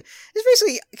belly, and it's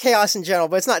basically chaos in general,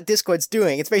 but it's not Discord's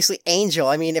doing. It's basically Angel.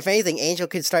 I mean, if anything, Angel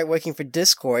could start working for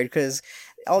Discord, because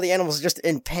all the animals are just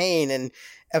in pain and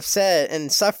upset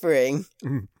and suffering.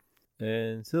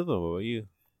 And Silva, what about you?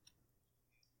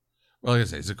 Well, like I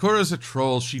say, Zecora's a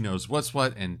troll. She knows what's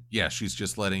what, and yeah, she's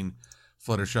just letting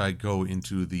Fluttershy go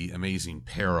into the amazing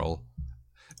peril.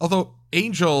 Although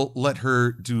Angel let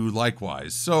her do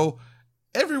likewise, so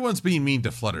everyone's being mean to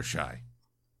Fluttershy.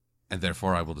 And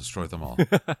therefore I will destroy them all.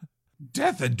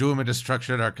 Death and doom and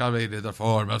destruction are coming in the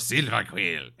form of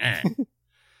Silverquill.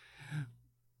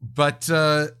 But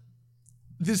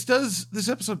this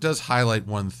episode does highlight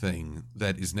one thing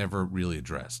that is never really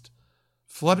addressed.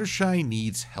 Fluttershy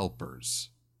needs helpers.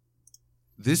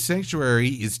 This sanctuary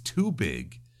is too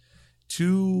big,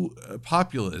 too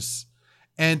populous,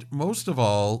 and most of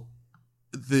all,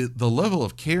 the level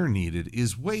of care needed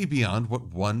is way beyond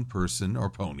what one person or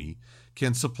pony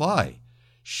can supply.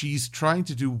 She's trying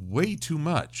to do way too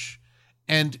much,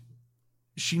 and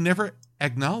she never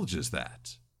acknowledges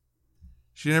that.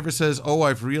 She never says, "Oh,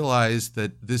 I've realized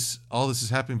that all this is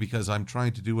happening because I'm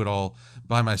trying to do it all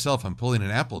by myself. I'm pulling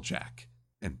an Applejack."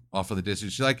 And off in the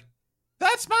distance, she's like,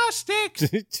 "That's my stick.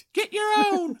 Get your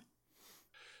own."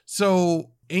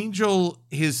 So Angel,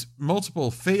 his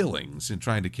multiple failings in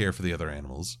trying to care for the other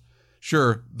animals.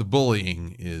 Sure, the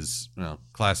bullying is,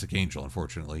 classic Angel,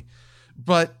 unfortunately.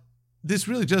 But this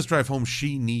really does drive home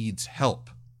she needs help.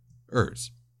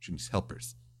 She needs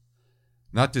helpers.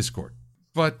 Not Discord.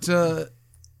 But,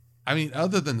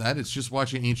 other than that, it's just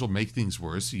watching Angel make things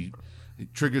worse. He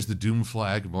triggers the doom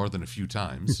flag more than a few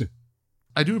times.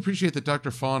 I do appreciate that Dr.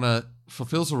 Fauna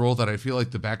fulfills a role that I feel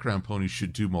like the background ponies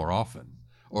should do more often.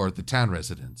 Or the town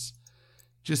residents.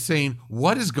 Just saying,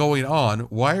 what is going on?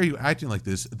 Why are you acting like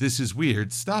this? This is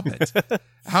weird. Stop it.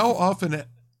 How often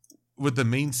would the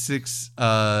main six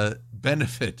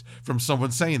benefit from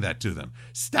someone saying that to them?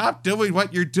 Stop doing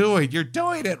what you're doing. You're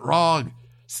doing it wrong.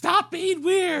 Stop being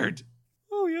weird.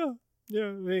 Oh, yeah. Yeah,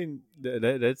 I mean,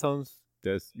 that sounds,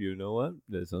 you know what?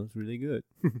 That sounds really good.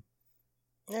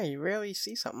 Yeah, you rarely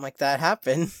see something like that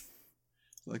happen.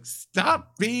 Like,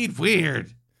 stop being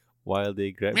weird. While they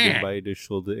grab him by the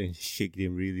shoulder and shake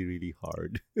him really, really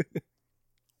hard.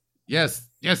 Yes,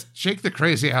 shake the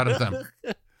crazy out of them.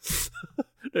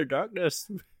 The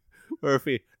darkness,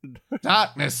 Murphy.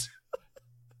 Darkness.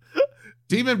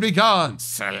 Demon be gone.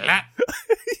 Slap.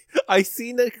 I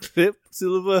seen that clip,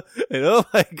 Silver, and oh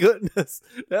my goodness,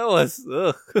 that was,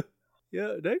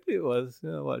 yeah, that clip was,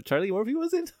 what, Charlie Murphy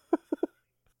was it?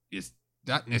 Yes,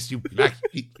 darkness, you black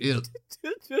evil.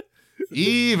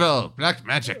 Evil black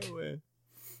magic. Oh, man.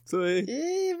 So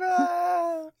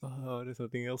Evil. Oh, there's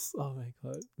something else. Oh my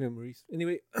god, memories.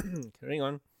 Anyway, carrying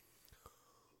on.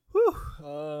 Whew.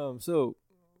 So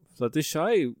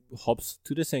Fluttershy hops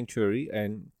to the sanctuary,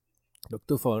 and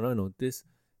Dr. Fauna noticed,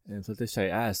 and Fluttershy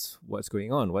asks, "What's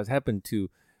going on? What happened to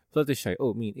Fluttershy?"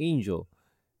 "Oh, me, Angel."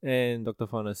 And Dr.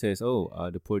 Fauna says,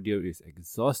 the poor dear is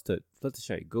exhausted.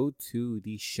 Fluttershy, go to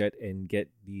the shed and get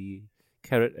the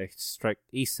carrot extract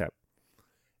ASAP.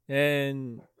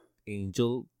 And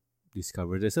Angel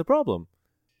discovers there's a problem.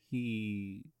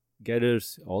 He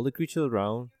gathers all the creatures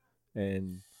around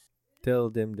and tell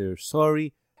them they're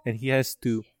sorry, and he has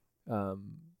to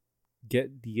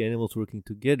get the animals working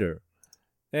together.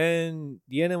 And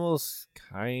the animals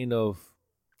kind of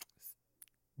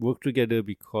work together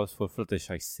because for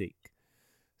Fluttershy's sake.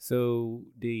 So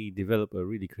they develop a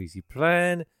really crazy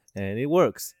plan, and it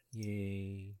works.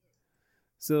 Yay.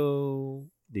 So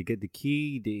they get the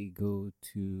key, they go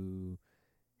to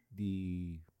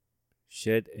the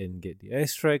shed and get the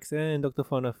extracts, and Dr.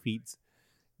 Fauna feeds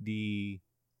the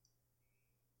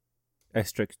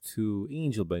extracts to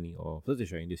Angel Bunny, or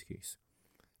Fluttershy in this case.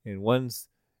 And once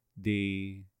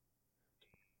they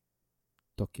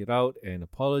talk it out and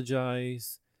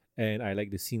apologize. And I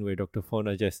like the scene where Dr.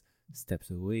 Fauna just steps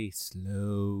away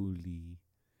slowly.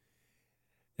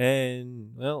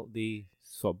 And, well, they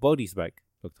swap bodies back.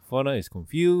 Dr. Fauna is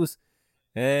confused.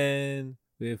 And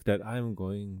with that, I'm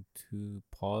going to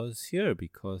pause here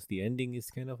because the ending is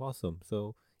kind of awesome.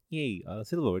 So, yay.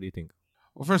 Silver, what do you think?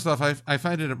 Well, first off, I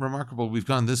find it remarkable we've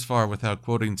gone this far without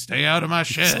quoting "Stay out of my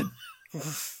shed."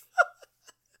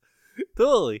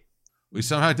 Totally. We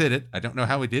somehow did it. I don't know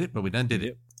how we did it, but we done did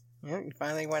it. Yeah, you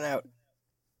finally went out.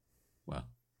 Well,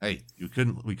 hey, we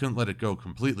couldn't let it go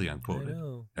completely unquoted. I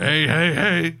know.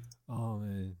 Hey. Oh,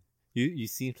 man. You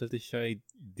seen Fluttershy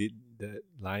did that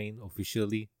line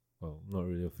officially? Well, not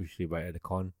really officially, but at the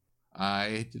con.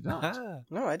 I did not.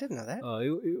 No, I didn't know that.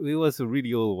 It was a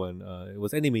really old one. It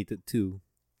was animated too.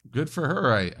 Good for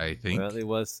her, I think. Well, it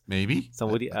was. Maybe.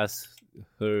 Somebody asked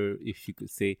her if she could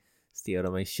say, "Stay out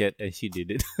of my shed," and she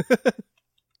did it.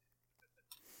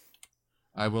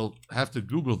 I will have to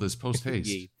Google this post haste.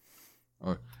 Yay.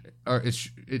 Or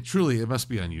it truly must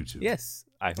be on YouTube. Yes,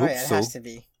 I hope Oh, yeah, it so. has to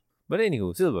be. But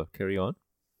anywho, Silver, carry on.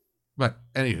 But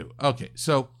anywho, okay,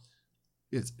 so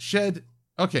it's Shed.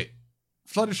 Okay,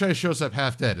 Fluttershy shows up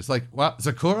half dead. It's like, well,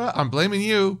 Sakura, I'm blaming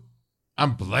you.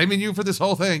 I'm blaming you for this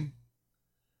whole thing.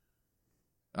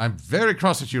 I'm very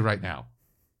cross at you right now.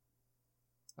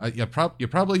 You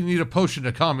probably need a potion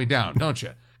to calm me down, don't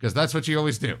you? Because that's what you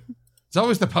always do. It's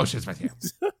always the potions with you.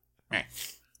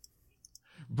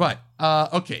 But,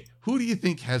 okay, who do you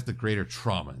think has the greater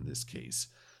trauma in this case?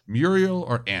 Muriel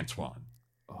or Antoine?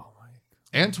 Oh my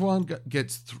God. Antoine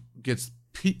gets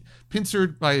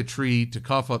pincered by a tree to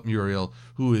cough up Muriel,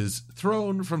 who is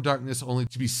thrown from darkness only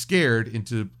to be scared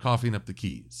into coughing up the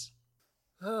keys.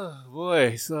 Oh,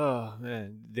 boys. Oh,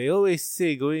 man. They always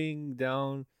say going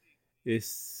down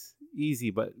is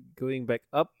easy, but going back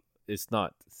up is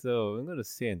not. So I'm going to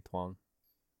say Antoine.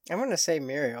 I'm going to say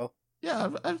Muriel. Yeah,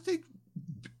 I think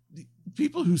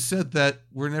people who said that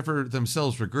were never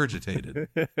themselves regurgitated.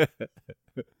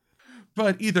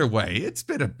 But either way, it's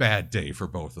been a bad day for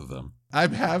both of them.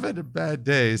 I'm having a bad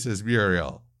day, says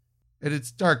Muriel. And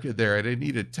it's dark in there and I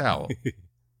need a towel.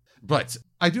 But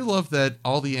I do love that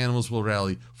all the animals will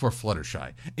rally for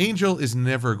Fluttershy. Angel is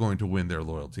never going to win their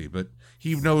loyalty, but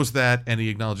he knows that and he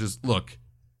acknowledges, look,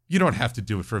 you don't have to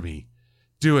do it for me.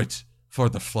 Do it for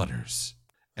the Flutters.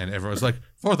 And everyone's like,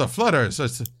 for the Flutters.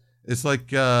 It's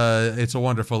like, It's a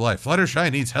Wonderful Life.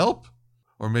 Fluttershy needs help?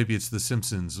 Or maybe it's The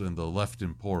Simpsons and the Left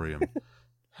Emporium.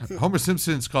 Homer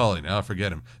Simpson's calling. Oh,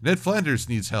 forget him. Ned Flanders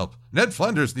needs help. Ned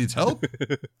Flanders needs help?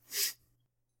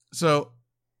 So,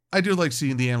 I do like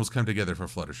seeing the animals come together for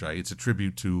Fluttershy. It's a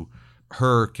tribute to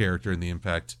her character and the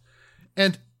impact.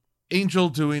 And Angel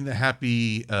doing the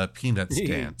happy Peanuts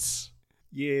dance.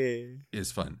 Yeah.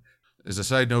 Is fun. As a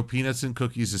side note, peanuts and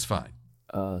cookies is fine.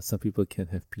 Some people can't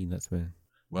have peanuts, man.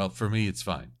 Well, for me, it's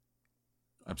fine.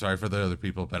 I'm sorry for the other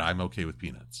people, but I'm okay with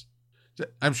peanuts.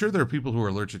 I'm sure there are people who are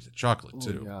allergic to chocolate,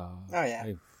 too. Oh,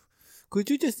 yeah. Could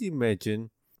you just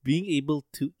imagine being able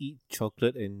to eat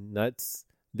chocolate and nuts,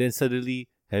 then suddenly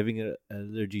having an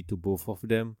allergy to both of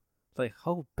them? Like,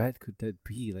 how bad could that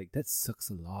be? Like, that sucks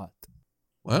a lot.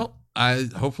 Well,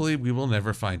 hopefully we will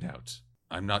never find out.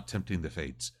 I'm not tempting the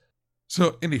fates.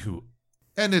 So, anywho,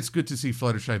 and it's good to see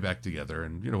Fluttershy back together,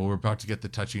 and, we're about to get the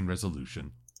touching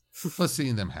resolution. Plus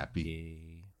seeing them happy. Yay.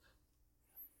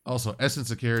 Also,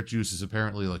 essence of carrot juice is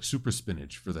apparently like super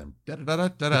spinach for them.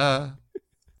 Da-da-da-da-da-da.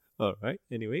 All right.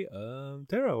 Anyway,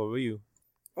 Tara, what were you?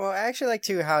 Well, I actually like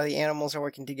too how the animals are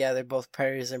working together, both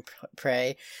predators and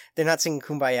prey. They're not singing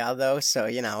Kumbaya though,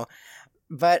 so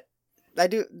But I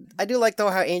do like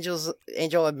though how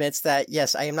Angel admits that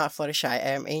yes, I am not Fluttershy, I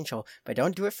am Angel, but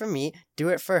don't do it for me, do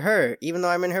it for her, even though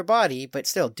I'm in her body, but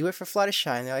still do it for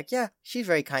Fluttershy. And they're like, yeah, she's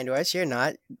very kind to us, you're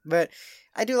not, but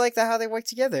I do like how they work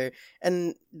together.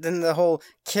 And then the whole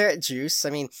carrot juice, I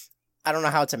mean, I don't know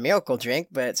how it's a miracle drink,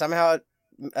 but somehow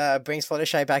it brings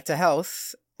Fluttershy back to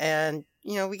health. And,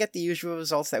 we get the usual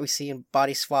results that we see in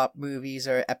body swap movies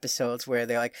or episodes where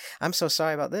they're like, I'm so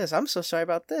sorry about this, I'm so sorry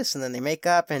about this. And then they make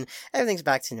up and everything's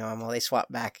back to normal. They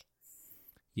swap back.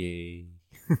 Yay.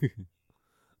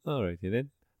 All right,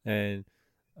 then. And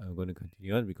I'm going to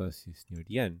continue on because it's near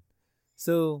the end.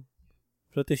 So,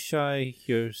 Fluttershy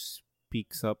here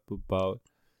speaks up about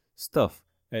stuff.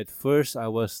 At first, I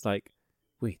was like,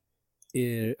 wait,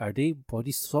 are they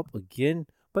body swap again?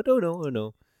 But oh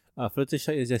no.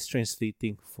 Fluttershy is just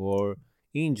translating for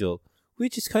Angel,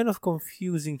 which is kind of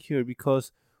confusing here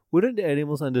because wouldn't the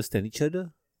animals understand each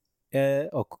other?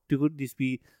 Or could this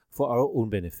be for our own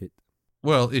benefit?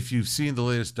 Well, if you've seen the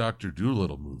latest Dr.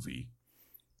 Dolittle movie,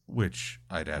 which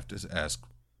I'd have to ask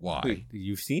why. Wait,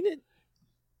 you've seen it?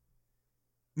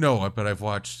 No, but I've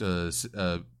watched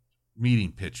a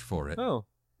meeting pitch for it Oh,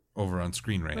 over on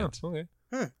Screen Rant. okay.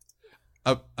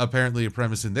 Apparently, a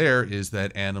premise in there is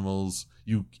that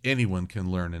anyone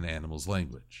can learn an animal's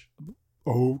language.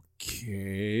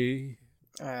 Okay.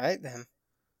 All right, then.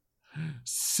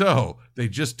 So they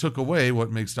just took away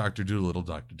what makes Dr. Dolittle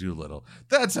Dr. Dolittle.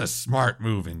 That's a smart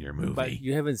move in your movie. But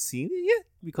you haven't seen it yet?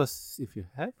 Because if you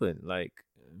haven't, like,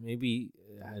 maybe,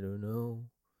 I don't know.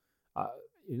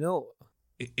 You know,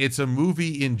 It's a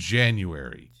movie in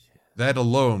January. That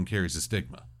alone carries a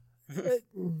stigma.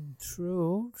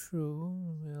 true.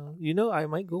 Well, you know, I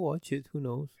might go watch it. Who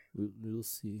knows? We'll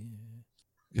see.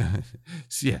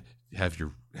 So yeah, have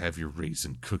your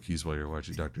raisin cookies while you're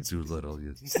watching Dr. Dolittle.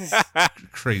 You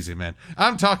crazy man.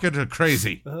 I'm talking to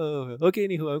crazy. Oh, okay.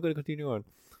 Anywho, I'm gonna continue on.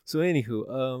 So,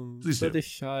 anywho, Please do.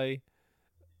 Fluttershy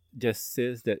just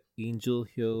says that Angel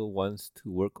Hill wants to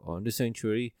work on the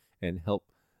sanctuary and help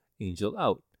Angel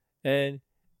out, and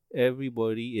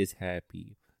everybody is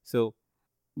happy. So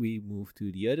we move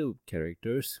to the other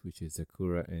characters, which is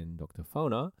Sakura and Dr.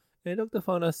 Fauna. And Dr.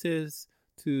 Fauna says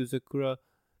to Sakura,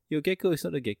 "Your gecko is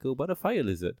not a gecko, but a fire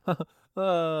lizard."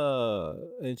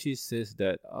 And she says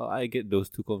that I get those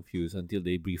two confused until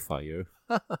they breathe fire.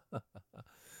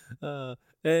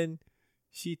 And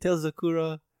she tells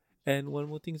Sakura, and one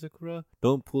more thing, Sakura,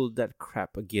 don't pull that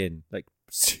crap again. Like,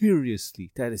 seriously,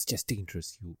 that is just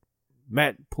dangerous, you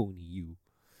mad pony, you.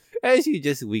 And she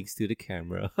just winks to the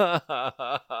camera. And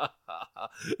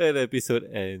the episode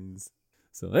ends.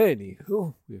 So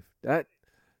anywho, with that,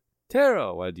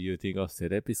 Tara, what do you think of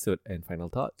that episode and final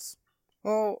thoughts?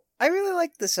 Well, I really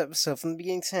liked this episode from the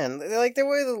beginning to end. Like, there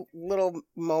were the little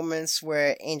moments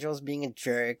where Angel's being a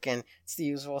jerk, and it's the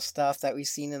usual stuff that we've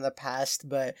seen in the past,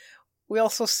 but we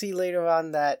also see later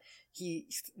on that he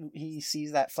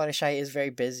sees that Fluttershy is very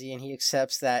busy, and he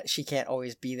accepts that she can't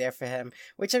always be there for him,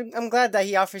 which I'm glad that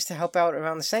he offers to help out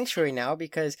around the sanctuary now,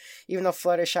 because even though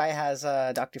Fluttershy has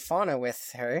Dr. Fauna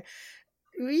with her,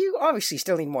 you obviously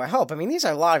still need more help. I mean, these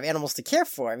are a lot of animals to care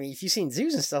for. I mean, if you've seen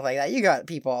zoos and stuff like that, you got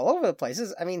people all over the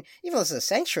places. I mean, even though it's a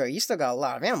sanctuary, you still got a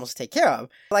lot of animals to take care of.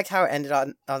 I liked how it ended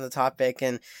on the topic,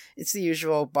 and it's the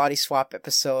usual body swap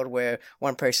episode where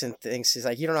one person thinks, is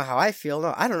like, you don't know how I feel.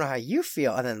 No, I don't know how you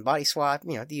feel. And then body swap,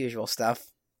 the usual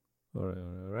stuff. All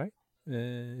right.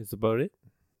 It's about it.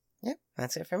 Yep,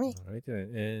 that's it for me. All right.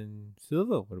 And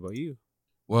Silva, what about you?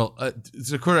 Well,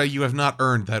 Sakura, you have not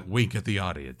earned that wink at the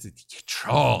audience. You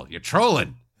troll. You're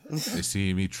trolling. They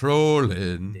see me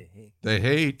trolling. They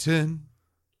hating.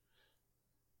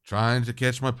 Trying to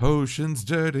catch my potions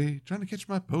dirty.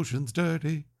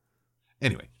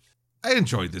 Anyway, I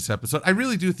enjoyed this episode. I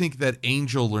really do think that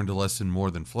Angel learned a lesson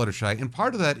more than Fluttershy. And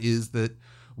part of that is that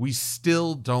we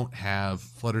still don't have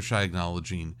Fluttershy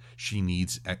acknowledging she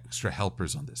needs extra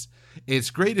helpers on this. It's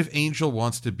great if Angel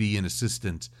wants to be an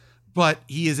assistant, but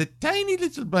he is a tiny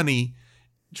little bunny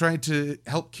trying to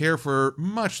help care for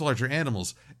much larger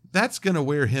animals. That's going to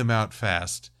wear him out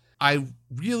fast. I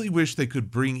really wish they could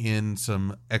bring in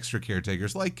some extra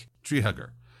caretakers like Tree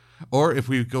Hugger. Or if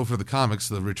we go for the comics,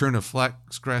 the return of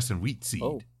Flaxgrass and Wheatseed.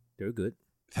 Oh, they're good.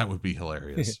 That would be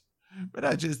hilarious. But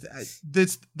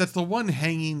that's the one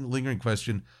hanging, lingering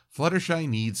question. Fluttershy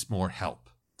needs more help,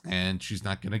 and she's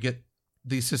not going to get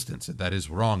the assistance, and that is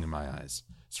wrong in my eyes.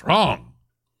 It's wrong.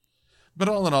 But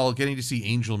all in all, getting to see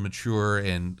Angel mature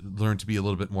and learn to be a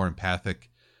little bit more empathic,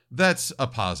 that's a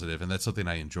positive, and that's something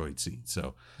I enjoyed seeing.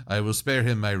 So I will spare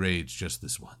him my rage just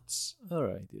this once. All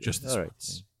right. Just this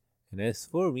once. And as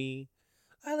for me,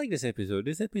 I like this episode.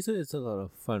 This episode is a lot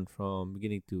of fun from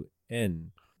beginning to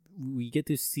end. We get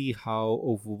to see how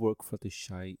overworked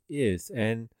Fluttershy is.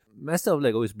 And Master of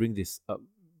Leg always brings this up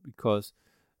because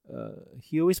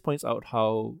he always points out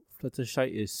how Fluttershy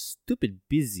is stupid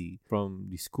busy from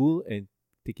the school and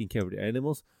taking care of the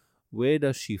animals. Where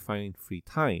does she find free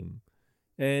time?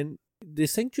 And the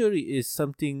sanctuary is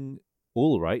something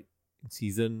old, right?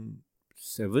 Season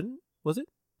 7, was it?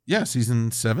 Yeah,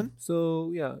 season 7.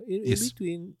 So, yeah, in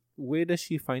between, where does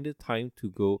she find the time to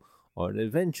go on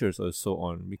adventures or so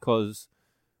on? Because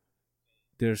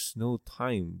there's no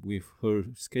time with her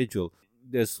schedule.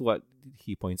 That's what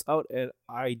he points out, and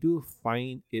I do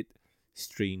find it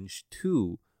strange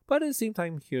too. But at the same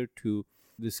time here too,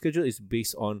 the schedule is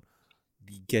based on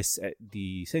the guests at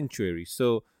the sanctuary.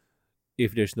 So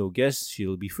if there's no guests,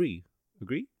 she'll be free.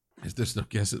 Agree? If there's no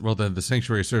guests, well then the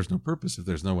sanctuary serves no purpose if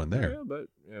there's no one there. Yeah, but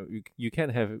you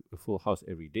can't have a full house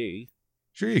every day.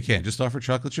 Sure you can. Just offer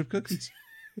chocolate chip cookies.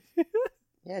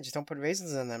 Yeah, just don't put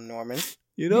raisins in them, Norman.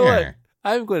 You know what?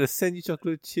 I'm going to send you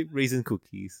chocolate chip raisin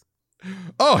cookies.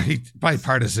 Oh, he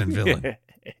bipartisan villain.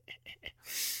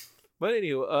 But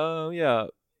anyway, yeah,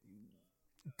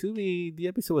 to me, the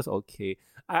episode was okay.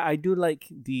 I do like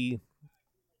the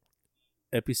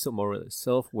episode moral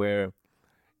itself, where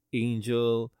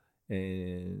Angel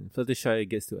and Fluttershy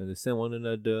gets to understand one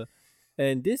another,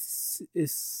 and this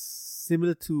is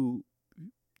similar to.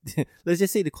 Let's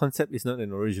just say the concept is not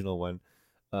an original one.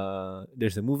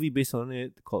 There's a movie based on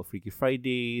it called Freaky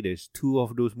Friday. There's two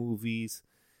of those movies,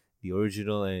 the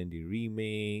original and the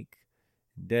remake.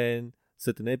 Then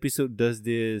certain episode does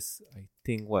this. I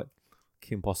think what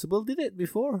Kim Possible did it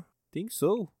before. Think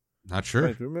so. Not sure.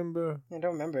 I remember. I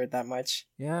don't remember it that much.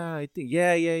 Yeah, I think.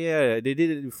 Yeah. They did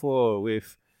it before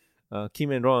with Kim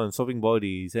and Ron solving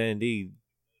bodies, and they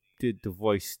did the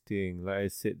voice thing. Like I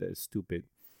said, that's stupid.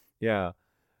 Yeah.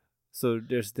 So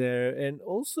there's there, and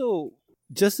also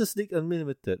Justice League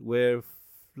Unlimited, where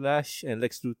Flash and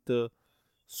Lex Luthor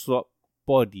swap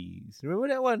bodies. Remember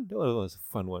that one? That one was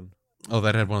a fun one. Oh,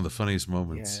 that had one of the funniest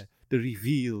moments. Yeah, the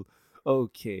reveal.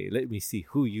 Okay, let me see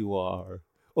who you are.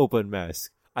 Open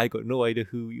mask. I got no idea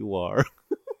who you are.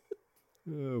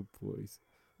 Oh, boys.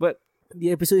 But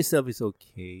the episode itself is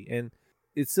okay, and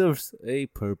it serves a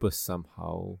purpose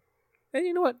somehow. And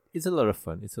you know what? It's a lot of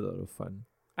fun.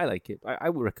 I like it. I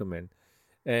would recommend.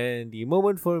 And the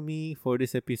moment for me for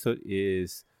this episode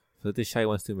is Fluttershy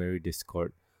wants to marry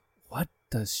Discord. What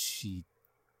does she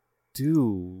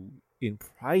do in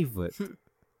private?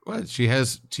 What? She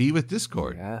has tea with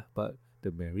Discord. Yeah, but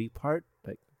the marry part,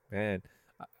 like, man,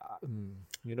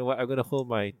 you know what? I'm gonna hold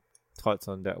my thoughts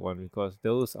on that one because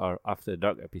those are after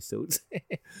dark episodes.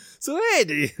 So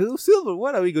hey, Silver,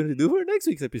 what are we going to do for next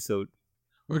week's episode?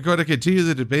 We're going to continue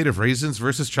the debate of raisins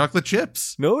versus chocolate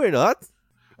chips. No, we're not.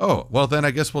 Oh, well, then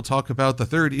I guess we'll talk about the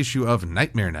third issue of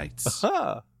Nightmare Nights.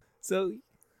 Aha. So,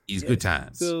 These good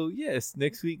times. So, yes,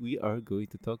 next week we are going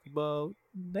to talk about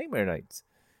Nightmare Nights.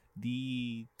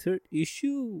 The third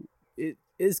issue, it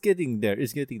is getting there.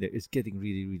 It's getting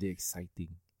really, really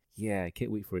exciting. Yeah, I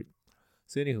can't wait for it.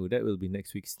 So, anywho, that will be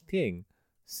next week's thing.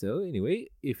 So, anyway,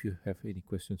 if you have any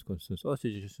questions, concerns, or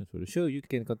suggestions for the show, you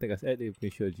can contact us at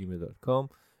theinformationshow@gmail.com.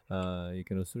 You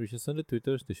can also reach us on the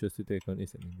Twitters. The show's Twitter account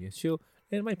is at MBS Show,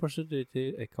 and my personal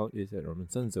Twitter account is at Norman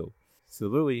Sanzo.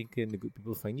 Silver, where can the good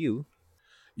people find you?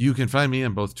 You can find me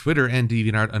on both Twitter and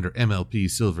DeviantArt under MLP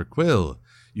Silver Quill.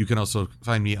 You can also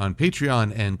find me on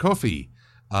Patreon and Ko-fi,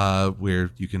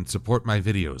 where you can support my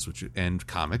videos and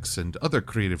comics and other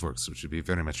creative works, which would be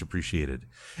very much appreciated.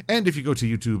 And if you go to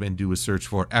YouTube and do a search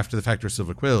for After the Fact or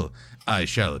Silver Quill, I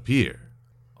shall appear.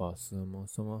 Awesome.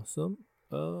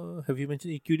 Have you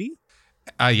mentioned EQD?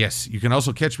 Yes, you can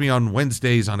also catch me on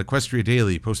Wednesdays on Equestria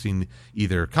Daily, posting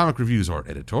either comic reviews or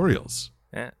editorials.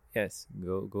 Yes.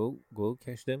 Go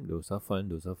catch them. Those are fun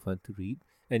to read.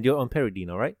 And you're on Parody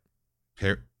now, right?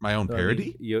 My own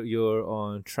parody? I mean, you're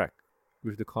on track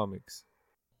with the comics.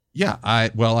 Yeah,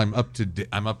 I'm up to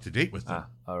date with them.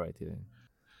 All right then.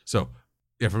 So,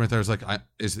 yeah, for a minute I was like,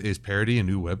 is Parody a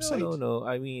new website? No.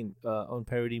 I mean, on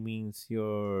Parody means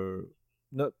you're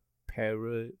not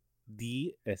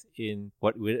parody as in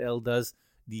what Weird Al does,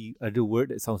 the other word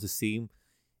that sounds the same,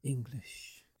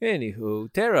 English. Anywho,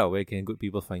 Tara, where can good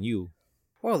people find you?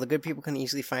 Well, the good people can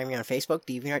easily find me on Facebook,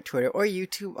 DeviantArt, Twitter, or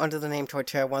YouTube under the name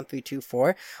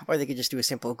Torterra1324, or they could just do a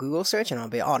simple Google search, and I'll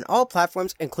be on all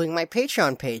platforms, including my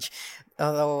Patreon page.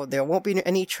 Although there won't be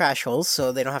any trash holes,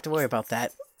 so they don't have to worry about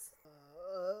that.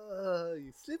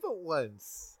 You slip up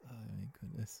once. Oh my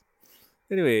goodness.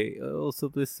 Anyway, also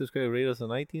please subscribe, rate us on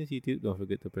iTunes, YouTube. Don't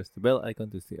forget to press the bell icon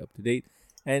to stay up to date,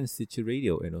 and Stitcher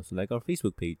Radio, and also like our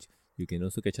Facebook page. You can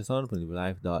also catch us on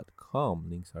PollyLive.com.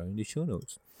 Links are in the show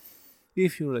notes.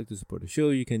 If you would like to support the show,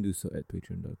 you can do so at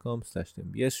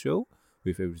patreon.com/MBSShow.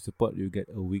 With every support, you get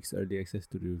a week's early access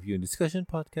to the review and discussion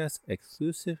podcast,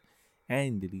 exclusive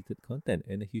and deleted content,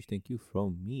 and a huge thank you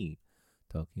from me.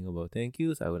 Talking about thank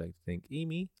yous, I would like to thank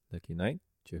Amy, Lucky Knight,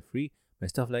 Jeffrey, my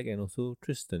stuff like, and also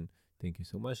Tristan. Thank you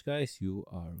so much, guys. You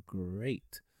are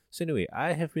great. So anyway,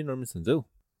 I have been Norman Sanzo.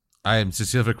 I am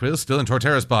Silver Quill, still in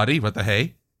Torterra's body. What the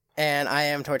hey? And I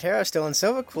am Torterra, still in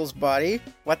Silver Quill's body.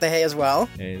 What the hey as well.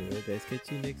 And we'll guys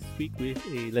catch you next week with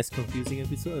a less confusing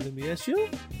episode of the MBS Show.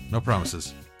 No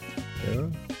promises. Yeah.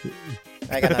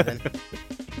 I got nothing.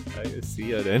 I see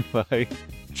you then. Bye.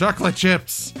 Chocolate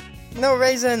chips. No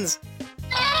raisins.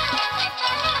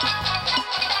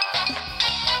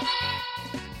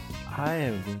 I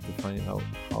am going to find out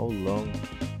how long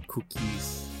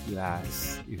cookies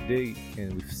last. If they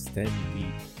can withstand the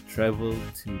travel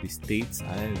to the States,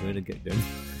 I am going to get them.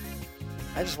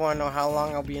 I just want to know how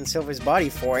long I'll be in Silver's body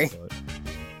for.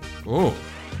 Oh,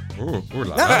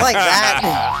 la Not like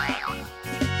that.